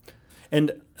monsters.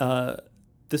 And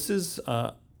this is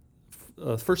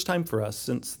first time for us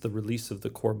since the release of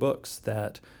the core books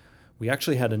that we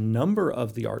actually had a number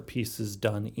of the art pieces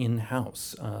done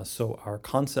in-house. So our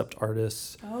concept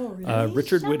artists,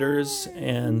 Richard Witters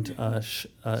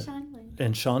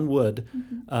and Sean Wood,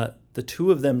 the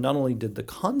two of them not only did the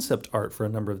concept art for a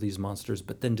number of these monsters,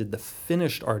 but then did the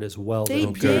finished art as well that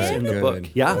appears in the book.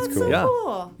 Yeah, that's cool.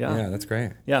 Cool. Yeah, that's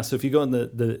great. Yeah, so if you go in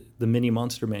the mini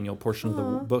monster manual portion of the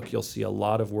book, you'll see a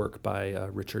lot of work by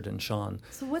Richard and Sean.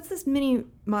 So what's this mini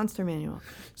monster manual?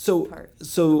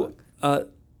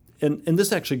 And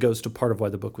this actually goes to part of why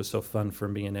the book was so fun for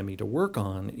me and Emi to work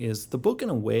on, is the book in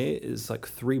a way is like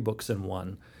 3 books in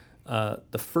one.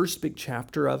 The first big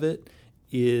chapter of it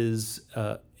is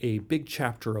a big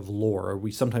chapter of lore, or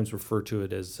we sometimes refer to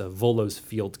it as Volo's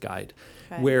Field Guide,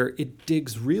 where it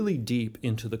digs really deep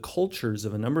into the cultures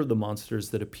of a number of the monsters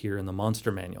that appear in the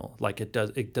monster manual. Like it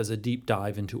does a deep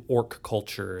dive into orc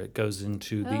culture. It goes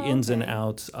into the ins and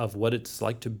outs of what it's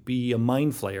like to be a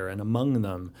mind flayer and among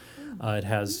them. It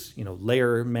has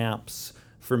layer maps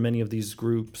for many of these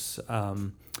groups,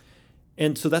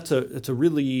 and so it's a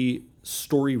really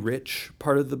story-rich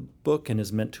part of the book and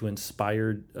is meant to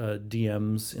inspire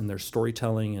DMs in their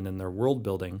storytelling and in their world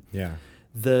building. Yeah.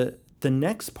 The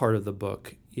next part of the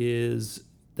book is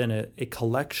then a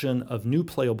collection of new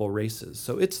playable races.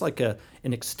 So it's like an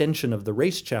extension of the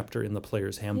race chapter in the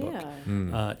Player's Handbook.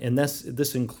 Yeah. And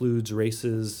this includes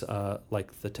races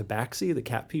like the Tabaxi, the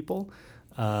cat people,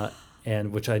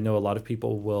 and which I know a lot of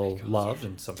people will love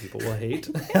and some people will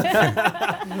hate.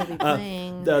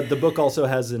 The book also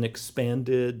has an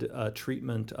expanded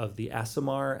treatment of the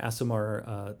Aasimar.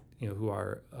 Aasimar, who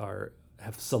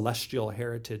have celestial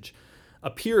heritage,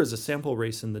 appear as a sample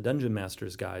race in the Dungeon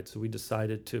Master's Guide. So we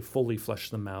decided to fully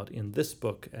flesh them out in this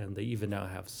book, and they even now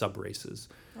have sub-races.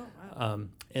 Oh, wow.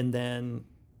 And then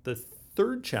the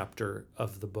third chapter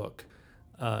of the book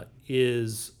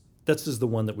is the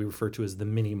one that we refer to as the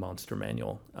mini monster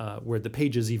manual, where the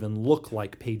pages even look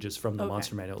like pages from the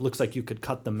monster manual. It looks like you could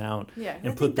cut them out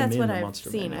and put them in the monster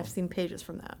manual. I've seen pages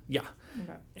from that. Yeah.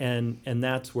 Okay. And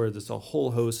that's where there's a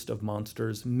whole host of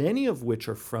monsters, many of which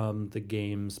are from the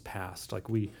game's past. Like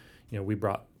we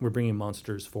we're bringing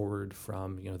monsters forward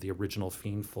from the original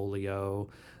Fiend Folio,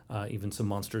 even some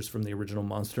monsters from the original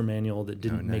Monster Manual that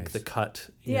didn't make the cut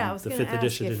in I was the gonna 5th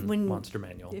ask edition Monster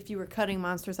Manual. If you were cutting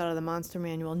monsters out of the Monster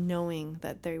Manual, knowing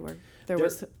that there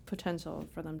was potential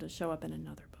for them to show up in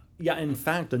another book. Yeah, in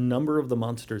fact, a number of the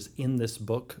monsters in this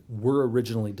book were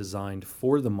originally designed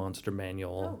for the Monster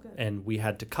Manual, and we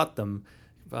had to cut them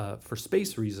for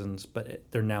space reasons, but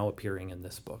they're now appearing in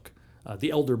this book.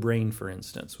 The Elder Brain, for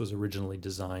instance, was originally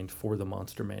designed for the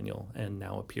Monster Manual and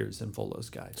now appears in Volo's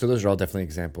guide. So those are all definitely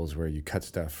examples where you cut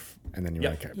stuff and then you were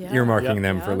Yep. earmarking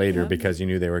them for later Yep. because you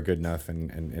knew they were good enough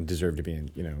and deserved to be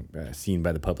seen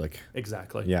by the public.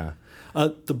 Exactly. Yeah.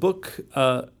 The book,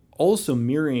 also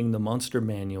mirroring the Monster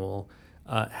Manual,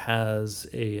 has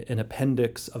an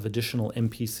appendix of additional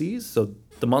NPCs. So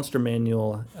the Monster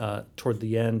Manual, toward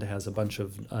the end, has a bunch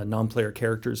of non-player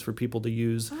characters for people to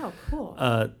use. Oh, cool.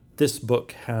 This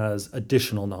book has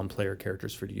additional non-player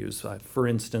characters for to use. For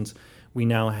instance, we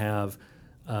now have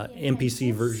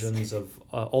NPC versions of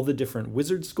all the different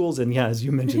wizard schools. And yeah, as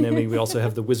you mentioned, Emi, we also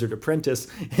have the Wizard Apprentice.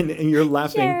 And you're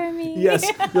laughing. Jeremy. Yes,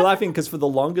 you're laughing because for the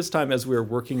longest time as we were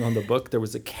working on the book, there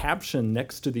was a caption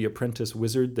next to the Apprentice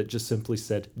Wizard that just simply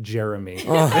said, Jeremy.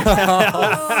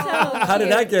 How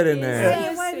did that get in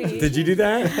there? Did you do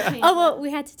that? Oh, well, we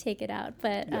had to take it out,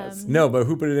 but No, but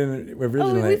who put it in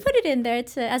originally? we put it in there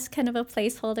as kind of a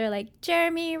placeholder, like,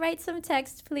 Jeremy, write some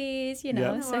text, please,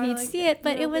 Yeah. so Oh, I he'd like see it.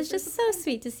 But it was just so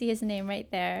sweet to see his name right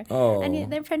there. Oh.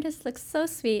 And the apprentice looks so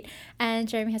sweet. And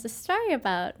Jeremy has a story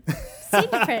about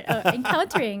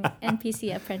encountering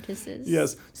NPC apprentices.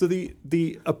 Yes. So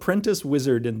the apprentice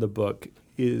wizard in the book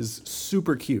is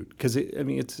super cute because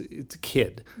it's a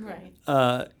kid. Right.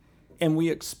 And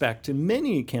we expect in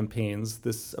many campaigns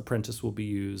this apprentice will be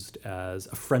used as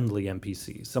a friendly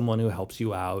NPC, someone who helps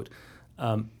you out.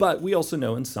 But we also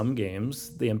know in some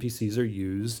games the NPCs are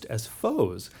used as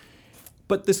foes.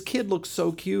 But this kid looks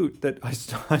so cute that I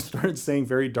started saying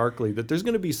very darkly that there's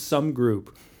going to be some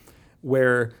group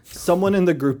where someone in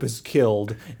the group is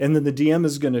killed, and then the DM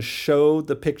is going to show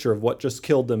the picture of what just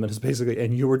killed them, and it's basically,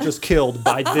 and you were just killed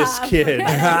by this kid.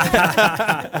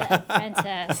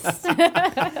 Apprentice.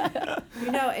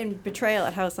 In Betrayal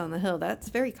at House on the Hill, that's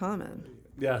very common.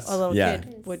 Yes. A little Yeah.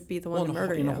 kid would be the one to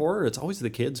murder in you. horror, it's always the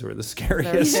kids who are the They're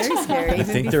scariest. very scary. Even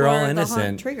think they're all before the innocent.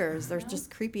 haunt triggers. There's just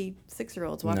creepy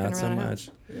 6-year-olds walking Not around. so a much. house.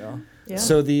 Yeah. Yeah.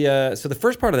 So the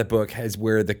first part of the book is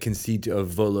where the conceit of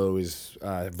Volo's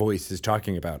voice is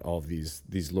talking about all of these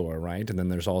lore, right? And then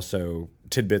there's also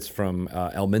tidbits from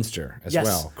Elminster as Yes.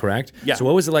 well, correct? Yeah. So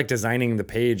what was it like designing the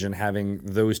page and having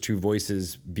those two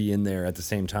voices be in there at the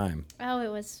same time? Oh, it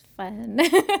was fun.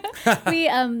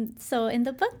 So in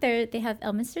the book they have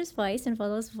Elminster's voice and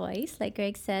Volo's voice, like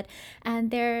Greg said,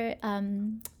 and they're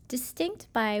distinct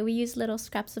we use little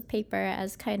scraps of paper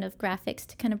as kind of graphics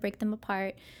to kind of break them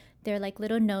apart. They're like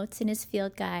little notes in his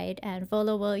field guide, and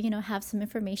Volo will, have some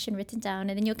information written down,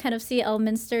 and then you'll kind of see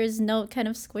Elminster's note kind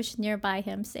of squished nearby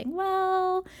him saying,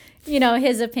 well,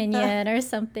 his opinion or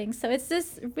something. So it's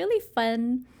this really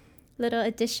fun little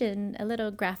addition, a little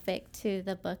graphic to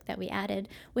the book that we added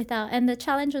and the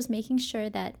challenge was making sure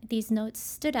that these notes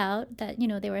stood out, that,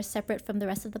 they were separate from the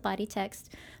rest of the body text,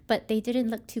 but they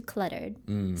didn't look too cluttered.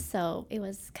 So it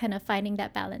was kind of finding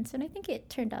that balance, and I think it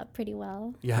turned out pretty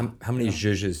well. Yeah. How many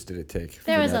zhuzhes did it take?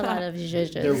 There was a lot of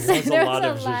zhuzhes. There was a lot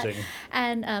of zhuzhing.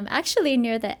 And actually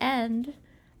near the end,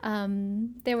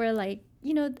 they were like,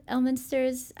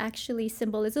 Elminster's actually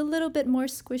symbol is a little bit more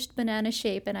squished banana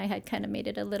shape, and I had kind of made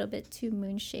it a little bit too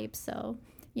moon shape. So,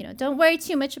 don't worry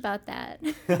too much about that.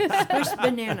 Squished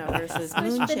banana versus Squished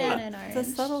moon banana shape. and It's a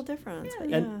orange. subtle difference. But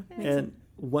And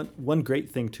one great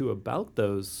thing too about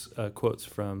those quotes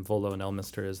from Volo and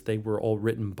Elminster is they were all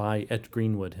written by Ed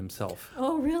Greenwood himself.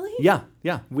 Oh, really? Yeah.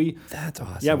 That's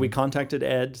awesome. Yeah, we contacted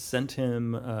Ed, sent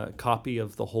him a copy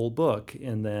of the whole book,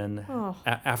 and then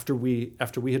after we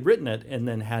had written it, and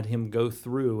then had him go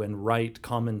through and write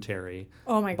commentary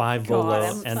by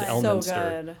Volo and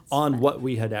Elminster on what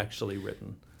we had actually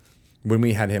written. When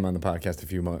we had him on the podcast a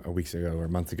few weeks ago or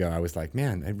months ago, I was like,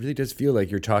 man, it really does feel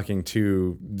like you're talking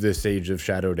to the Sage of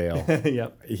Shadowdale.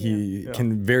 Yep. He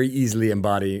can very easily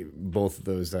embody both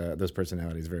those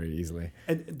personalities very easily.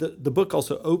 And the book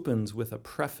also opens with a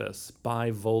preface by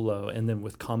Volo and then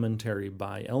with commentary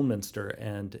by Elminster,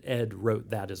 and Ed wrote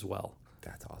that as well.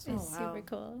 That's awesome. It's super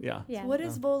cool. Yeah. Yeah. What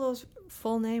is Volo's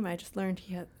full name? I just learned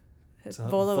he had. It's,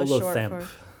 Volo is short Volothamp. for.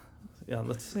 Yeah,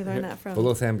 let's. We learned that from.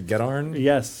 Volotham Gedarn?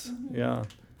 Yes. Yeah.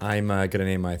 I'm going to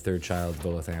name my third child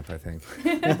Volothamp, I think.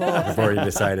 I've already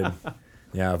decided.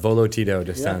 Yeah, Volo Tito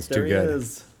just sounds too good.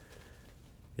 Is.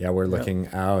 Yeah, we're looking.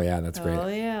 Oh, yeah, that's great. Oh,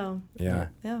 yeah. Yeah.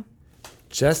 Yeah.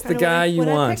 Just the Kinda guy you what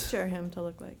I want. picture him to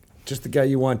look like. Just the guy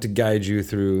you want to guide you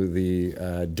through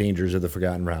the dangers of the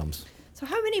Forgotten Realms. So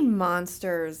how many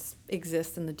monsters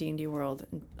exist in the D&D world?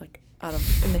 In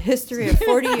the history of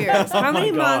 40 years, how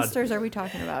many God. monsters are we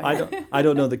talking about? I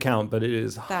don't know the count, but it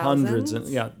is hundreds and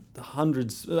Thousands?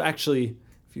 hundreds. Actually,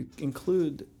 if you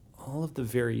include all of the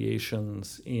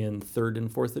variations in 3rd and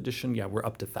 4th edition, we're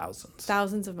up to thousands.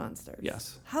 Thousands of monsters.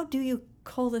 Yes. How do you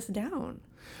cull this down?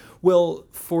 Well,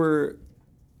 for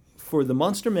the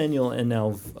Monster Manual and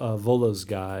now Volo's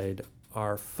Guide,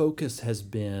 our focus has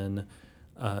been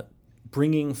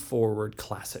bringing forward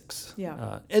classics.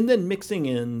 Yeah. And then mixing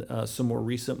in some more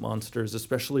recent monsters,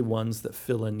 especially ones that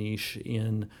fill a niche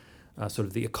in sort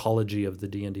of the ecology of the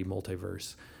D&D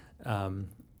multiverse.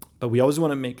 But we always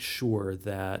want to make sure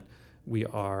that we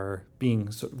are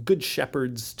being sort of good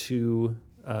shepherds to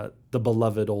the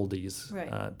beloved oldies,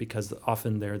 Right. because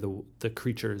often they're the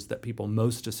creatures that people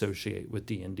most associate with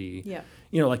D&D. Yeah.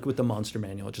 Like with the Monster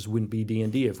Manual, it just wouldn't be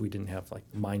D&D if we didn't have like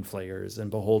Mind Flayers and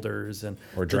Beholders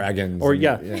Or dragons. or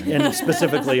and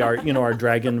specifically our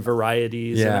dragon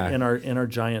varieties and our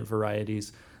giant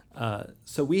varieties.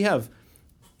 So we have.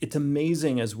 It's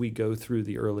amazing as we go through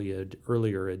the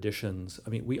earlier editions. I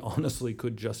mean, we honestly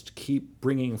could just keep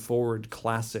bringing forward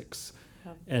classics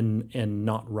and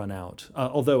not run out.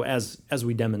 Although, as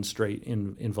we demonstrate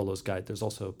in Volo's Guide, there's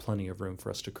also plenty of room for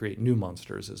us to create new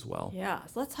monsters as well. Yeah,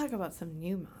 so let's talk about some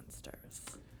new monsters.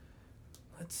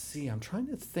 Let's see. I'm trying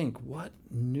to think what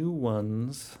new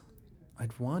ones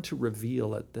I'd want to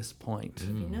reveal at this point.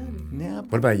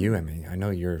 What about you, Emi? I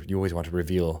know you always want to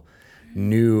reveal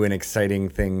new and exciting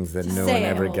things that no one Say it.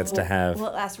 ever gets to have.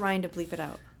 We'll ask Ryan to bleep it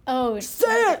out. Oh,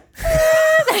 Say it! Tell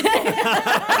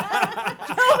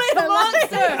me the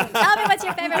monster! Tell me what's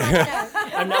your favorite monster.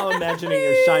 I'm now imagining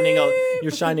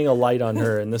you're shining a light on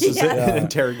her, and this is an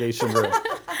interrogation room. I'm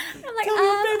like,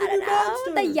 I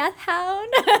don't know, the Yeth Hound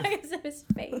because of his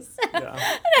face. But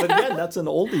again, that's an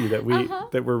oldie that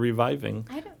we're reviving.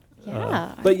 I don't.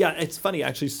 Yeah. But it's funny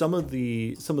actually. Some of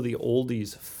the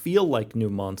oldies feel like new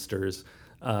monsters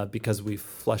because we've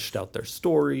fleshed out their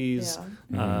stories.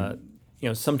 Yeah.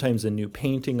 Sometimes a new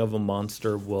painting of a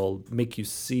monster will make you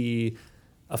see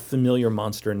a familiar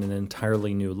monster in an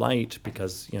entirely new light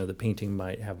because the painting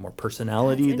might have more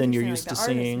personality than you're used to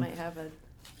seeing. The artist might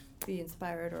be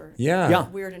inspired or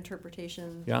weird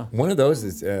interpretation. Yeah. One of those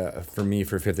is for me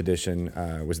for 5th edition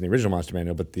was in the original Monster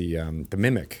Manual, but the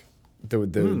mimic.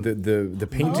 The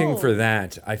painting for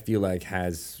that I feel like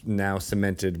has now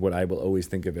cemented what I will always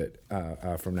think of it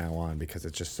from now on because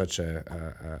it's just such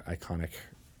a iconic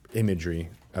imagery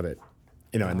of it,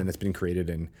 and then it's been created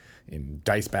in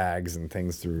dice bags and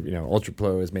things through Ultra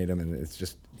Pro has made them, and it's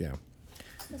just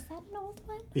Was that an old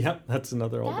one? Yep, that's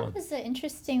another old one. That was an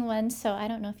interesting one. So I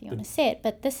don't know if you want to say it,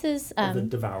 but this is The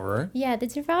Devourer. Yeah, the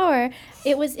Devourer.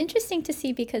 It was interesting to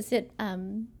see because it.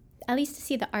 At least to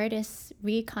see the artists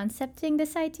reconcepting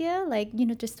this idea,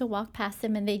 just to walk past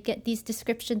him and they get these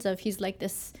descriptions of he's like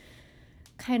this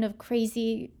kind of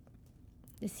crazy,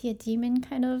 is he a demon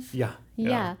kind of? Yeah.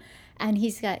 And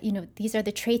he's got, these are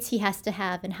the traits he has to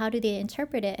have and how do they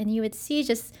interpret it? And you would see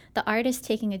just the artist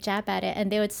taking a jab at it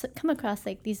and they would come across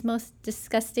like these most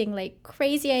disgusting, like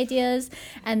crazy ideas.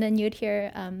 And then you'd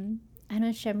hear, I don't know,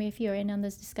 Shemri, if you were in on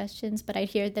those discussions, but I'd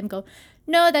hear them go,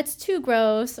 no, that's too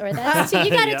gross, or that's too, you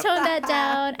got to tone that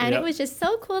down. And it was just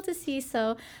so cool to see.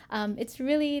 So it's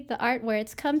really the art where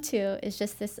it's come to is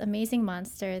just this amazing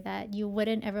monster that you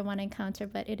wouldn't ever want to encounter,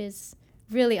 but it is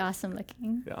really awesome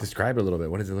looking. Yeah. Describe it a little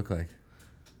bit. What does it look like?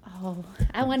 Oh,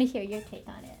 I want to hear your take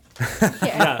on it.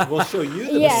 Yeah, we'll show you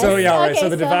the Yes. So yeah, all right. Okay, So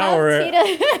the so Devourer. how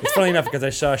Tito- It's funny enough because I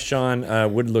saw Sean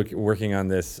Woodlook working on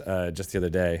this just the other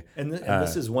day. And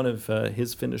this is one of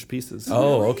his finished pieces.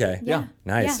 Oh, okay. Yeah.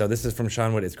 Nice. Yeah. So this is from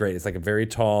Sean Wood. It's great. It's like a very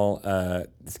tall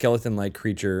skeleton-like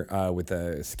creature with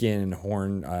a skin,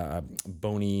 horn,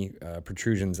 bony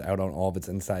protrusions out on all of its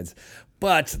insides.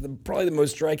 But probably the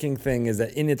most striking thing is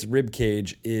that in its rib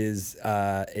cage is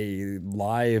a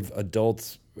live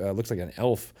adult, looks like an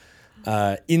elf,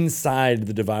 inside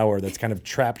the Devourer that's kind of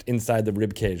trapped inside the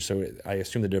rib cage. So I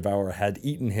assume the Devourer had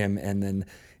eaten him, and then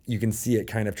you can see it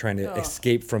kind of trying to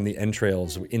escape from the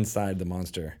entrails inside the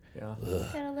monster. Yeah.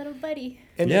 Got a little buddy.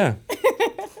 Yeah.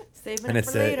 Saving And it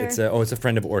for later. it's a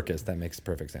friend of Orcus. That makes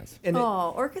perfect sense. And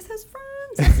Orcus has friends.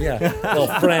 Yeah, little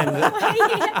friend.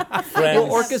 well,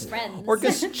 Friends.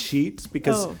 Orcus cheats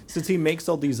because since he makes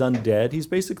all these undead, he's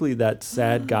basically that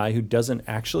sad guy who doesn't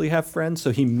actually have friends,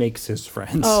 so he makes his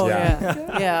friends. Oh,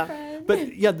 yeah.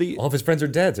 But yeah, All of his friends are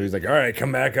dead, so he's like, all right,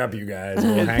 come back up, you guys.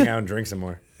 We'll hang out and drink some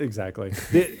more. exactly.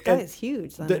 Guy is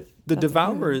huge. The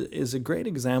Devourer is a great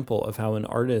example of how an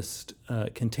artist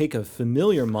can take a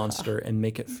familiar monster and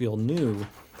make it feel new,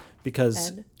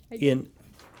 because in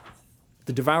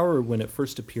the Devourer, when it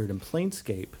first appeared in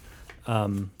Planescape,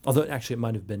 although actually it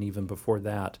might have been even before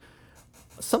that,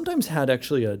 sometimes had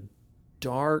actually a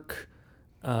dark,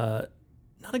 not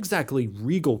exactly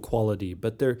regal quality,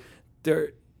 but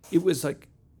it was like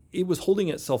it was holding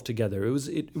itself together.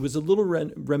 It was a little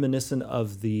reminiscent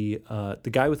of the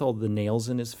guy with all the nails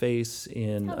in his face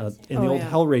in the old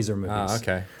Hellraiser movies.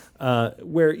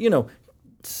 Where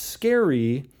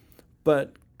scary,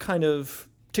 but kind of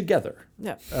together.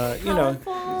 Yeah.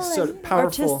 Sort of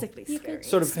powerful, artistically scary.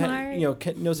 sort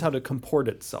of knows how to comport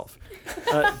itself.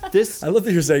 This I love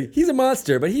that you're saying he's a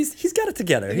monster, but he's got it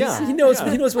together. Yeah. He knows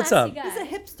what's up. He's a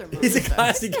hipster monster. He's a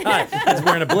classy guy. He's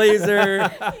wearing a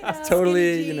blazer. It's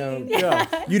totally,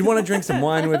 you'd want to drink some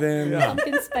wine with him.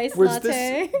 Pumpkin spice Whereas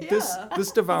latte.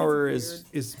 this Devourer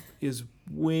is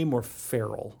way more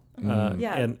feral.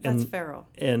 That's feral.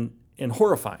 And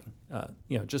horrifying.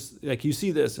 Just like you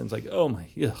see this and it's like, oh my,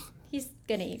 ugh. He's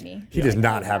gonna eat me. He does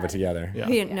not have it together. Yeah.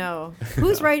 He didn't know.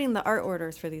 Who's writing the art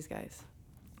orders for these guys?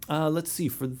 Let's see.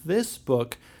 For this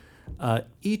book,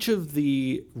 each of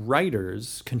the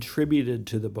writers contributed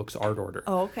to the book's art order.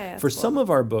 Oh, okay. For some of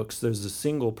our books, there's a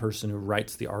single person who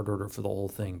writes the art order for the whole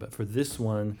thing. But for this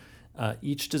one,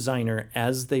 each designer,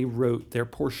 as they wrote their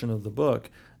portion of the book,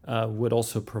 would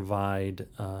also provide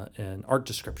an art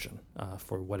description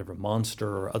for whatever monster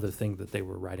or other thing that they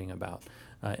were writing about.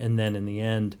 And then in the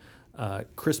end,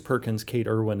 Chris Perkins, Kate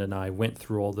Irwin, and I went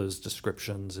through all those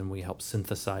descriptions, and we helped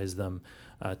synthesize them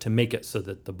to make it so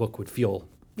that the book would feel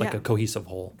like a cohesive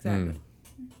whole. Exactly.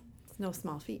 It's no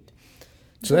small feat.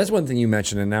 So that's one thing you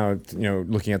mentioned, and now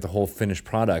looking at the whole finished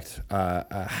product,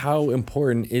 how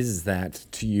important is that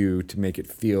to you to make it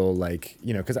feel like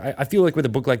because I feel like with a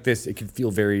book like this, it could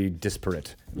feel very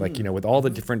disparate. Like with all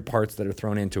the different parts that are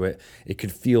thrown into it, it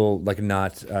could feel like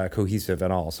not cohesive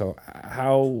at all. So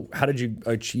how did you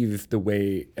achieve the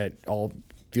way it all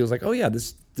feels like? Oh yeah,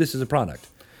 this is a product.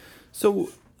 So.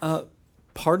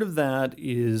 Part of that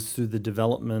is through the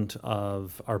development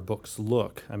of our book's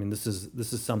look. I mean, this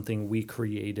is something we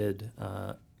created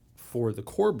for the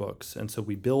core books, and so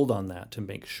we build on that to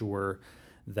make sure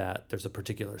that there's a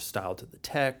particular style to the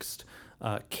text.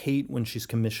 Kate, when she's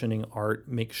commissioning art,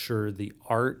 makes sure the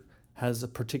art has a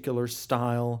particular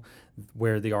style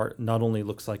where the art not only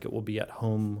looks like it will be at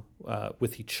home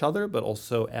with each other, but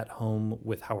also at home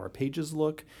with how our pages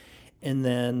look. And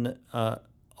then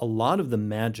a lot of the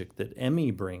magic that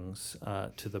Emi brings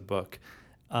to the book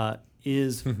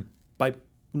is by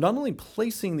not only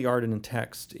placing the art and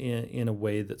text in a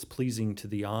way that's pleasing to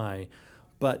the eye,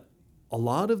 but a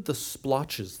lot of the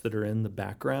splotches that are in the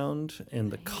background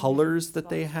and the colors that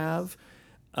they have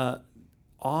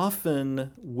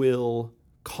often will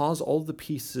cause all the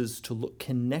pieces to look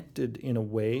connected in a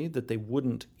way that they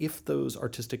wouldn't if those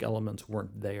artistic elements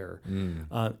weren't there.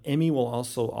 Emi will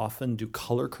also often do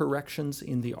color corrections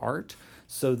in the art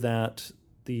so that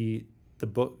the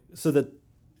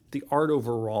art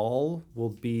overall will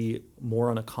be more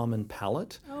on a common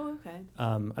palette. Oh, okay.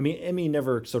 I mean, Emi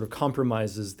never sort of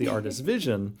compromises the artist's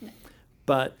vision,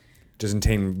 but Doesn't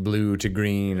change blue to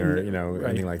green or right.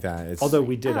 anything like that. It's, although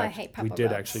we did I hate purple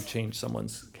rose. actually change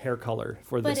someone's hair color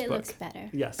for this But it book. looks better.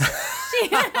 Yes.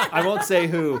 I won't say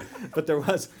who, but there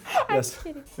was. Yes.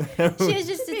 Kidding. She was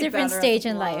just a Be different better at stage the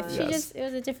in life. Yes. It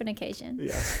was a different occasion.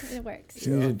 Yes. It works.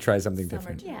 you need to try something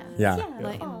different. Yeah. Yeah.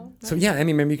 Like, fall. So yeah, I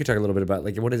mean, maybe you could talk a little bit about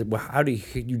what is it? How do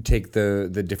you take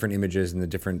the different images and the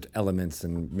different elements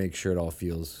and make sure it all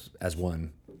feels as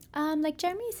one? Like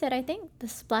Jeremy said, I think the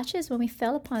splashes, when we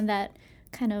fell upon that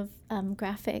kind of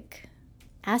graphic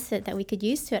asset that we could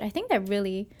use to it, I think that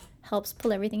really helps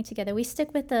pull everything together. We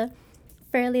stick with a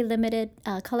fairly limited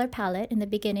color palette in the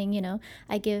beginning.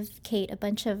 I give Kate a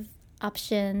bunch of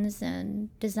options and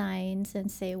designs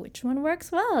and say which one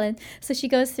works well, and so she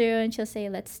goes through and she'll say,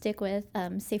 let's stick with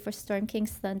say for Storm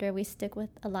King's Thunder, we stick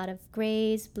with a lot of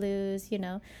grays, blues,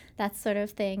 that sort of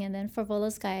thing. And then for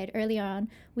Volo's Guide, early on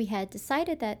we had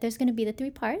decided that there's going to be the 3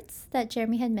 parts that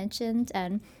Jeremy had mentioned,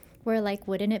 and we're like,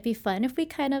 wouldn't it be fun if we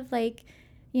kind of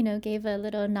gave a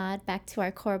little nod back to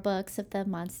our core books of the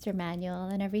monster manual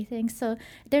and everything. So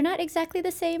they're not exactly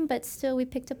the same, but still we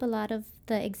picked up a lot of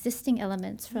the existing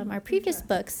elements from our previous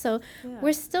books. So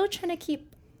we're still trying to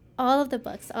keep all of the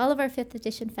books, all of our 5th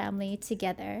edition family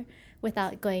together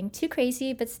without going too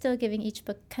crazy, but still giving each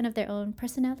book kind of their own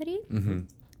personality. Mm-hmm.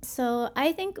 So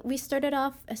I think we started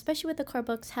off, especially with the core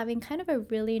books, having kind of a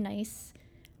really nice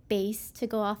base to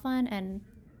go off on, and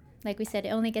like we said, it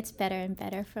only gets better and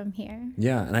better from here.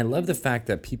 Yeah, and I love the fact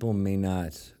that people may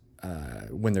not,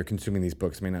 when they're consuming these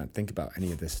books, may not think about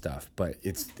any of this stuff, but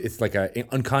it's like an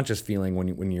unconscious feeling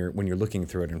when you're looking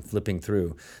through it and flipping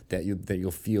through that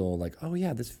you'll feel like, oh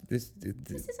yeah, this is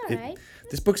all right.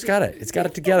 This book's got it. It's got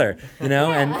it together, and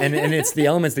it's the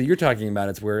elements that you're talking about.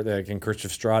 It's where, like in Curse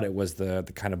of Strahd, it was the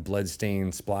kind of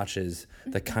blood-stained splotches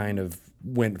that kind of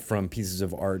went from pieces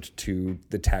of art to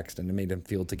the text and it made them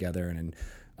feel together. And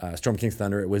in Storm King's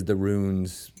Thunder, it was the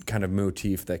runes kind of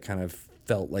motif that kind of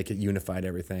felt like it unified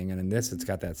everything. And in this, it's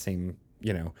got that same,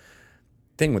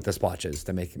 thing with the splotches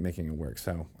that making it work.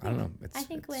 So I don't know. I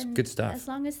think it's good stuff. As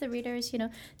long as the readers,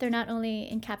 they're not only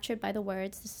encaptured by the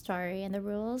words, the story, and the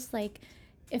rules. Like,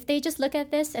 if they just look at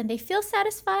this and they feel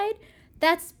satisfied,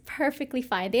 that's perfectly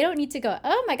fine. They don't need to go,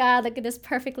 oh my God, look at this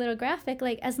perfect little graphic.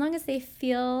 Like, as long as they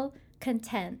feel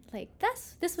content, like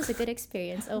this was a good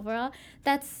experience overall.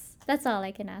 That's all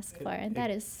I can ask for, and that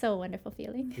is so wonderful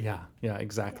feeling. Yeah,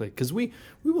 exactly. Because we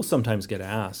will sometimes get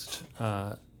asked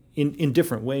in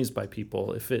different ways by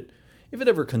people if it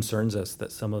ever concerns us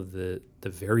that some of the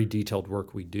very detailed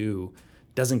work we do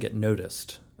doesn't get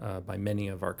noticed by many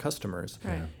of our customers.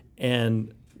 Right.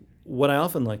 And what I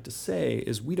often like to say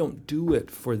is we don't do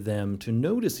it for them to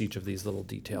notice each of these little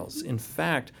details. In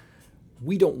fact,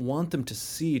 we don't want them to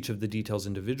see each of the details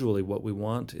individually. What we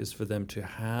want is for them to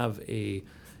have a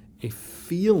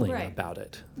feeling about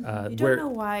it. You don't know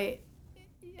why,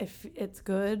 if it's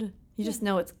good, you just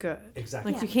know it's good.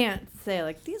 Exactly. Like, you can't say,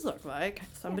 like, these look like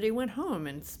somebody went home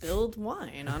and spilled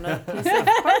wine on a piece of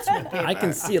parchment paper. I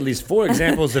can see at least 4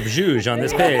 examples of zhuzh on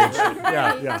this page.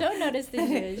 Yeah. Don't notice the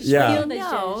zhuzh. Yeah. Feel the No,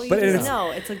 zhuzh. you But just it's- know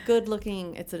it's a good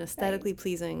looking, it's an aesthetically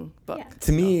pleasing book. Yeah.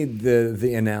 To me,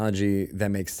 the analogy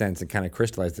that makes sense and kind of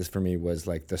crystallized this for me was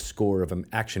like the score of an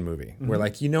action movie, where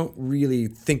like you don't really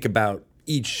think about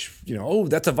each, oh,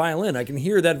 that's a violin. I can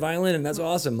hear that violin, and that's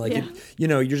awesome. Like,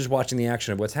 you're just watching the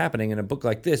action of what's happening. In a book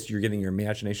like this, you're getting your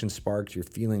imagination sparked. You're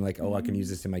feeling like, oh, I can use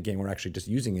this in my game. We're actually just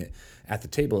using it at the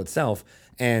table itself.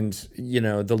 And,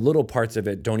 the little parts of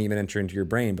it don't even enter into your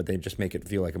brain, but they just make it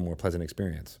feel like a more pleasant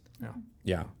experience.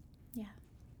 Yeah.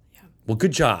 Well,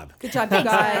 good job. Good job, you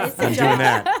guys. I'm doing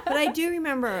that. But I do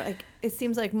remember, like, it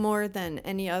seems like more than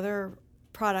any other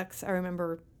products I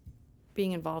remember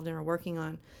being involved in or working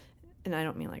on. And I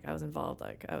don't mean like I was involved,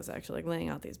 like I was actually like laying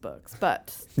out these books,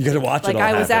 but You got to watch like it all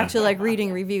I was happen. actually like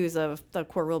reading reviews of the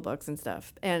core rule books and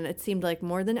stuff. And it seemed like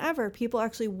more than ever, people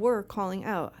actually were calling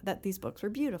out that these books were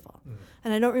beautiful.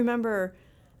 And I don't remember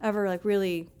ever like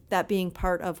really that being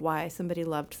part of why somebody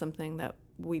loved something that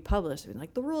we published. I mean,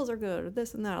 like, the rules are good or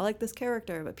this and that. I like this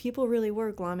character. But people really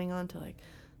were glomming onto like,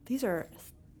 these are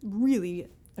really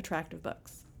attractive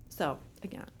books. So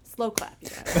again, slow clap, you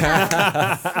guys.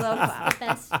 Slow clap.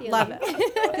 Best feeling. Love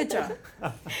it. Good job.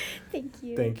 Thank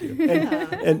you. Thank you.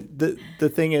 And the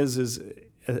thing is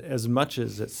as much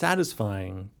as it's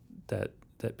satisfying that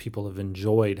people have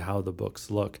enjoyed how the books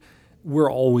look,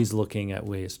 we're always looking at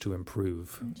ways to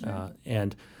improve.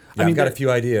 And Yeah, I've got a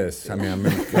few ideas. I mean,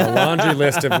 I've got a laundry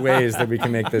list of ways that we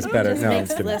can make this better. Just No, I'm makes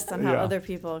just a kidding. list on how other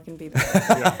people can be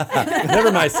better.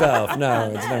 Never myself.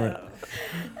 No, it's never.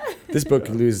 This book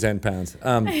could lose 10 pounds.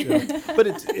 but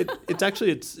it's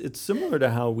actually similar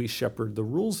to how we shepherd the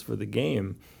rules for the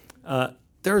game.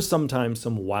 There are sometimes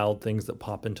some wild things that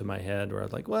pop into my head where I'm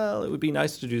like, well, it would be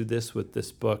nice to do this with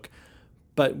this book,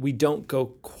 but we don't go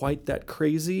quite that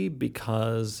crazy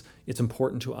because it's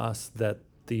important to us that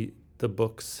the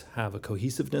books have a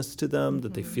cohesiveness to them,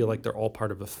 that they feel like they're all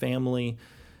part of a family.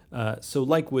 So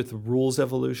like with rules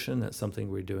evolution, that's something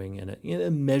we're doing in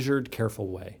a measured, careful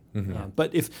way.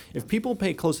 But if people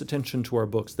pay close attention to our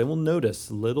books, they will notice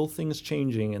little things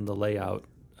changing in the layout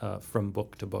from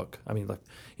book to book. I mean, like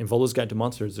in Volo's Guide to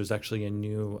Monsters, there's actually a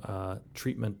new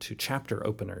treatment to chapter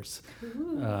openers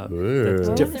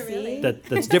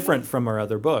that's different from our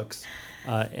other books.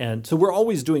 And so we're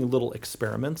always doing little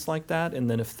experiments like that. And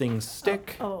then if things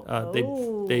stick,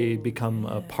 they become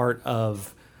a part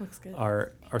of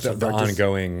our The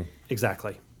ongoing.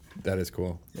 Exactly. That is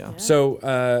cool. Yeah. So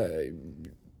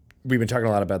we've been talking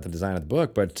a lot about the design of the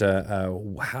book, but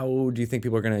how do you think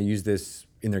people are going to use this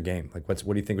in their game? Like, what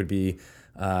do you think would be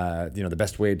the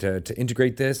best way to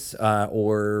integrate this,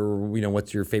 or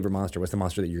what's your favorite monster? What's the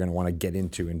monster that you're going to want to get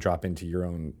into and drop into your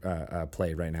own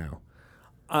play right now?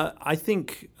 I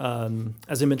think,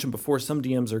 as I mentioned before, some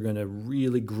DMs are going to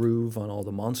really groove on all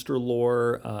the monster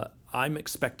lore. I'm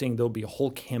expecting there'll be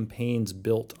whole campaigns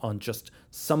built on just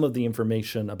some of the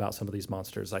information about some of these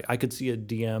monsters. I could see a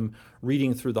DM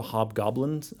reading through the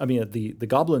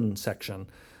goblin section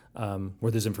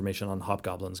where there's information on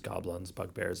hobgoblins, goblins,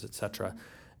 bugbears, etc.,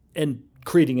 and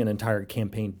creating an entire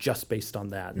campaign just based on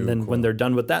that. And then when they're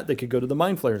done with that, they could go to the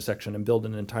Mind Flayer section and build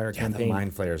an entire campaign. The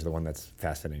Mind Flayer is the one that's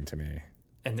fascinating to me.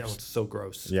 And it's so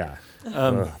gross. Yeah.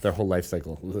 Their whole life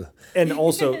cycle. Ugh. And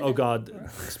also, oh God,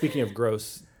 speaking of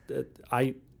gross,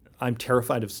 I'm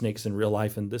terrified of snakes in real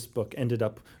life, and this book ended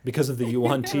up, because of the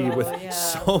UNT, with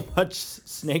so much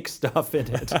snake stuff in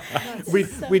it.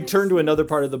 We'd turn to another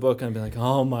part of the book and be like,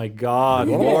 oh my God,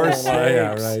 more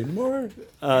snakes. Yeah, right. More.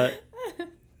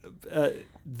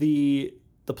 The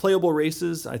playable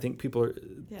races, I think people are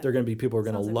they're going to be people who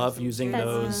are going to love using That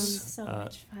those. sounds so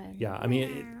much fun. Yeah, I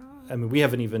mean, we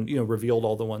haven't even revealed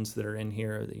all the ones that are in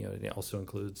here. It also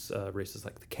includes races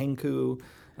like the Kenku,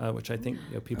 which I think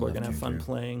people are going to have fun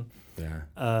playing.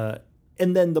 Yeah.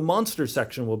 And then the monster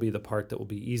section will be the part that will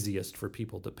be easiest for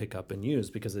people to pick up and use,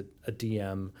 because a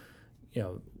DM,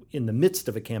 in the midst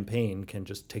of a campaign, can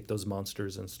just take those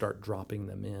monsters and start dropping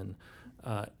them in.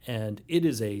 And it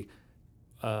is a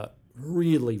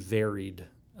really varied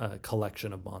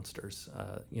collection of monsters.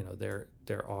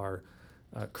 There are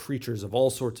creatures of all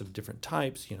sorts of different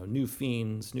types. New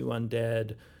fiends, new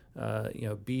undead,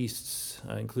 beasts,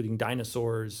 including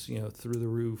dinosaurs. Through the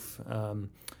roof.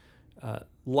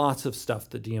 Lots of stuff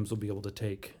that DMs will be able to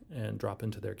take and drop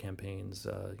into their campaigns.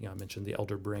 I mentioned the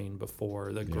Elder Brain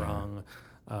before, the Grung.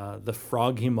 The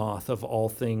Froggy Moth of all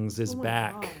things is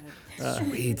back.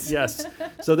 Sweet. Yes.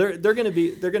 So they're going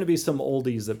to be some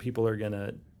oldies that people are going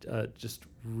to just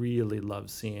really love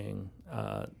seeing.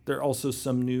 There are also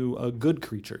some new good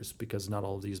creatures, because not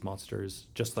all of these monsters,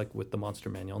 just like with the monster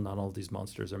manual, not all of these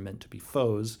monsters are meant to be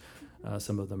foes.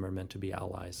 Some of them are meant to be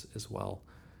allies as well.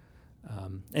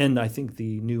 And I think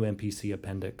the new NPC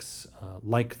appendix,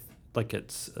 like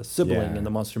its sibling in the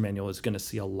monster manual, is going to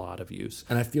see a lot of use.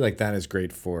 And I feel like that is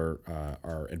great for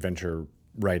our adventure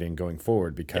writing going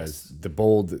forward, because the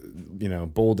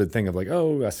bolded thing of like,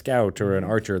 a scout or an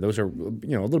archer, those are, a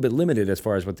little bit limited as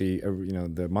far as what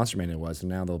the monster manual was. And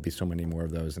now there'll be so many more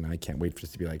of those. And I can't wait for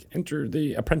this to be like, enter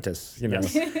the apprentice,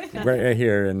 right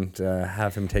here, and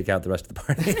have him take out the rest of the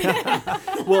party.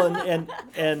 Well,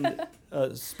 and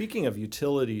speaking of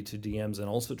utility to DMs and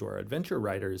also to our adventure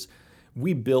writers,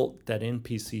 we built that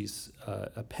NPC's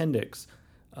appendix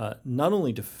not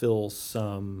only to fill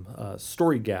some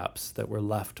story gaps that were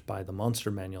left by the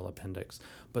Monster Manual appendix,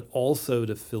 but also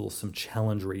to fill some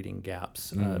challenge rating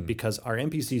gaps, because our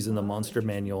NPCs in the Monster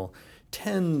Manual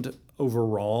tend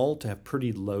overall to have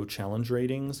pretty low challenge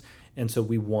ratings, and so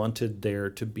we wanted there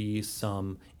to be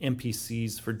some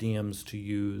NPCs for DMs to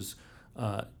use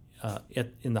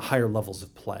in the higher levels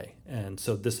of play. And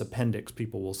so this appendix,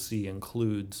 people will see,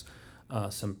 includes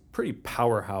some pretty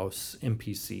powerhouse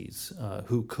NPCs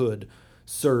who could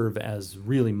serve as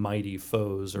really mighty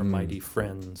foes or mighty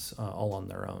friends all on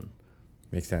their own.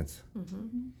 Makes sense.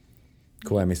 Mm-hmm.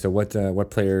 Cool, Emi. So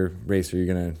what player race are you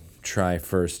going to try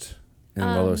first in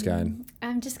Volo's Guide?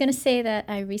 I'm just going to say that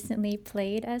I recently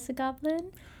played as a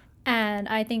goblin, and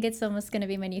I think it's almost going to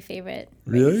be my new favorite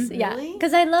race. Really? Yeah,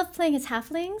 because I love playing as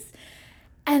halflings.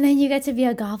 And then you get to be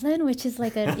a goblin, which is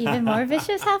like an even more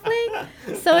vicious halfling.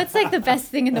 So it's like the best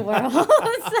thing in the world. So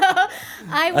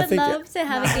I would love to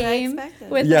have a game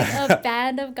with like a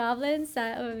band of goblins.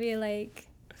 That would be like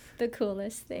the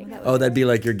coolest thing. That'd be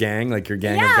like your gang of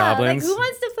goblins? Like who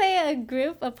wants to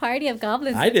play a party of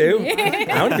goblins? I do.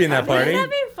 I want to be in that party.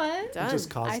 Wouldn't that be fun? It just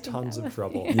cause tons of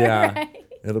trouble. Yeah. Right.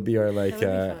 It'll be our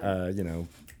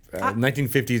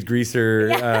 1950s greaser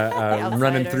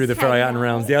running through the Forgotten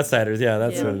Realms. The Outsiders,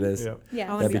 that's what it is.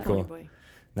 Yeah. That'd be cool.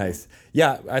 Nice.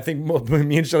 Yeah, I think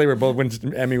me and Shelly were both, when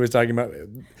Emi was talking about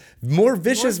more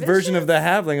vicious version of the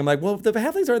halfling. I'm like, well, the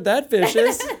halflings aren't that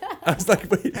vicious. I was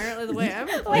like, wait. Apparently the way I'm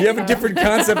You have a different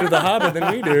concept of the Hobbit than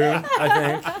we do,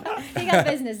 I think. You got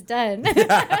business done.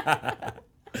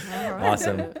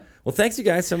 Awesome. Well, thanks you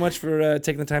guys so much for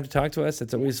taking the time to talk to us.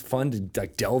 It's always fun to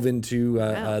delve into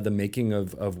the making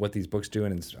of what these books do,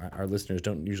 and our listeners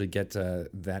don't usually get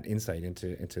that insight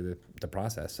into the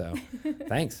process. So,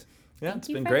 thanks. Yeah, it's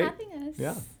been Thank you great. for having us.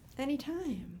 Yeah.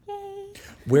 Anytime. Yay.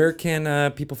 Where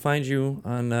can people find you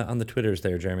on the Twitters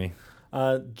there, Jeremy?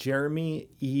 Jeremy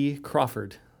E.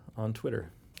 Crawford on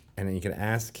Twitter. And then you can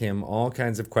ask him all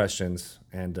kinds of questions,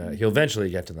 and he'll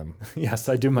eventually get to them. Yes,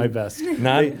 I do my best.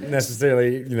 Not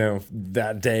necessarily,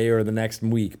 that day or the next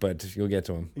week, but you'll get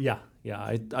to them. Yeah.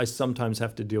 I sometimes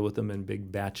have to deal with them in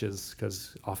big batches,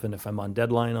 because often if I'm on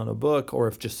deadline on a book, or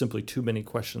if just simply too many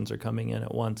questions are coming in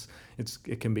at once,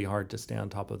 it can be hard to stay on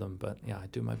top of them. But yeah, I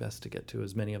do my best to get to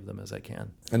as many of them as I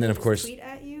can. And then, of course, Tweet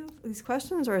at you these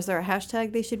questions, or is there a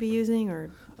hashtag they should be using,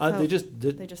 or they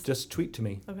just tweet to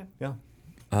me. Okay. Yeah.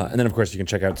 And then, of course, you can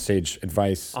check out Sage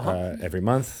Advice every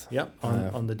month. Yep,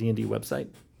 on the D&D website.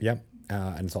 Yep.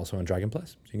 And it's also on Dragon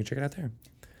Plus, so you can check it out there.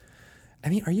 I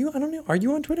mean, I don't know, are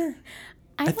you on Twitter?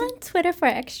 I'm on Twitter for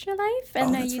Extra Life,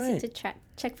 and I use right. it to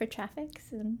check for traffic.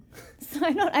 So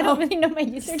I don't really know my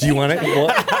username. Do you want it? I don't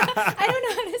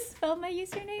know how to spell my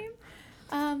username.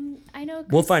 I know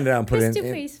We'll find it out and put Chris it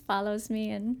in. Dupriest follows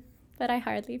me, but I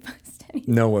hardly post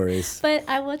anything. No worries. But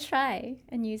I will try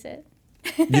and use it.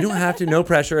 You don't have to. No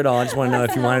pressure at all. I just want to know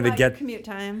if you wanted to get... commute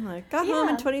time. Like, got home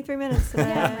in 23 minutes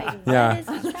today. Yeah.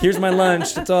 Here's my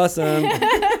lunch. It's awesome.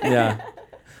 Yeah.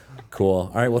 Cool.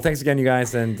 All right. Well, thanks again, you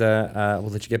guys, and we'll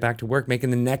let you get back to work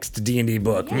making the next D&D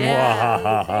book.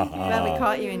 Yeah. Glad we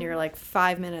caught you and you're like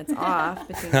 5 minutes off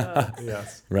between books.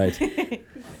 Yes. Right.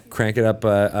 Crank it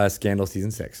up, Scandal Season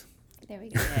 6. There we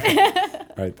go. All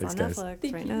right. Thanks, On guys.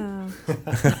 Netflix right now.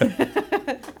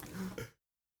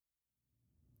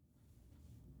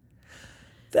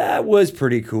 That was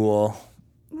pretty cool.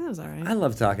 That was all right. I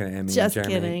love talking to Emi Just and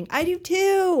Jeremy. kidding. I do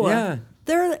too. Yeah.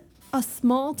 They're a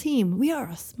small team. We are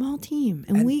a small team,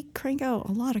 and we crank out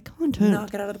a lot of content.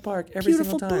 Knock it out of the park every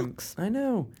Beautiful single time. books. I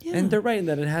know. Yeah. And they're right in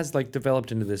that it has like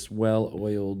developed into this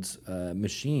well-oiled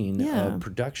machine Yeah. of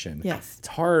production. Yes. It's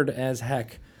hard as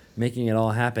heck making it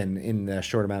all happen in the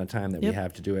short amount of time that we Yep.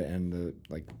 have to do it, and the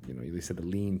you said the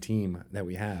lean team that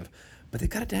we have. But they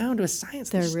got it down to a science.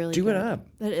 They They're just really do good. it up.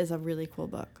 That is a really cool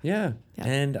book. Yeah. Yeah.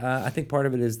 And I think part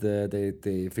of it is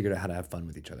they figured out how to have fun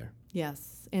with each other.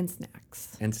 Yes, and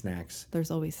snacks. And snacks. There's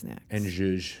always snacks. And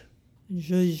zhuzh.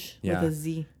 zhuzh Yeah. with a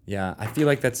Z. Yeah, I feel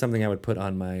like that's something I would put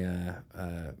on my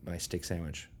my steak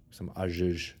sandwich. Some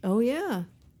zhuzh. Oh yeah,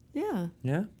 yeah.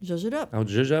 Yeah? Zhuzh it up. I'll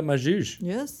zhuzh up my zhuzh.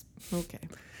 Yes. Okay.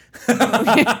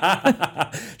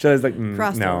 Shelley's like, no.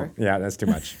 Crossover. Yeah, that's too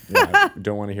much. Yeah, I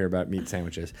don't want to hear about meat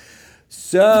sandwiches.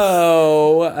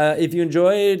 So, if you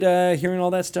enjoyed hearing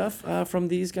all that stuff from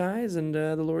these guys and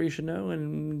the lore you should know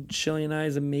and Shelly and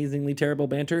I's amazingly terrible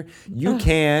banter, you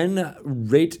can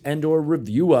rate and or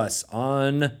review us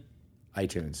on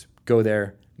iTunes. Go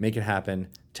there, make it happen.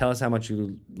 Tell us how much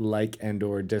you like and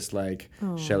or dislike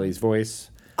Shelly's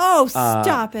voice. Oh,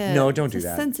 stop it. No, don't It's do a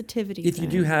that. sensitivity If you thing.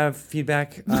 do have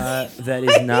feedback that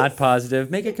is not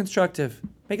positive, make it constructive.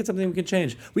 Make it something we can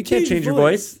change. We can't change your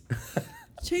voice.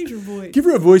 Change your voice. Give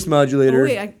her a voice modulator. Oh,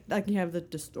 wait, I can have the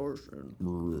distortion.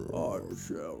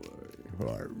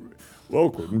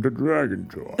 Welcome to Dragon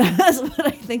Talk. That's what I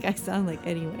think I sound like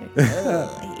anyway. I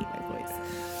hate my voice.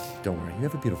 Don't worry, you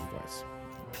have a beautiful voice.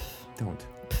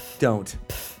 Don't.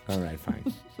 All right,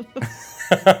 fine.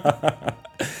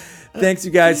 Thanks,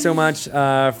 you guys, so much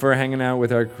for hanging out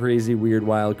with our crazy, weird,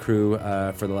 wild crew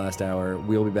for the last hour.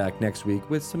 We'll be back next week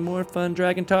with some more fun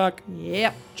Dragon Talk.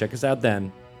 Yep. Check us out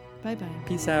then. Bye-bye.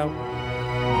 Peace out.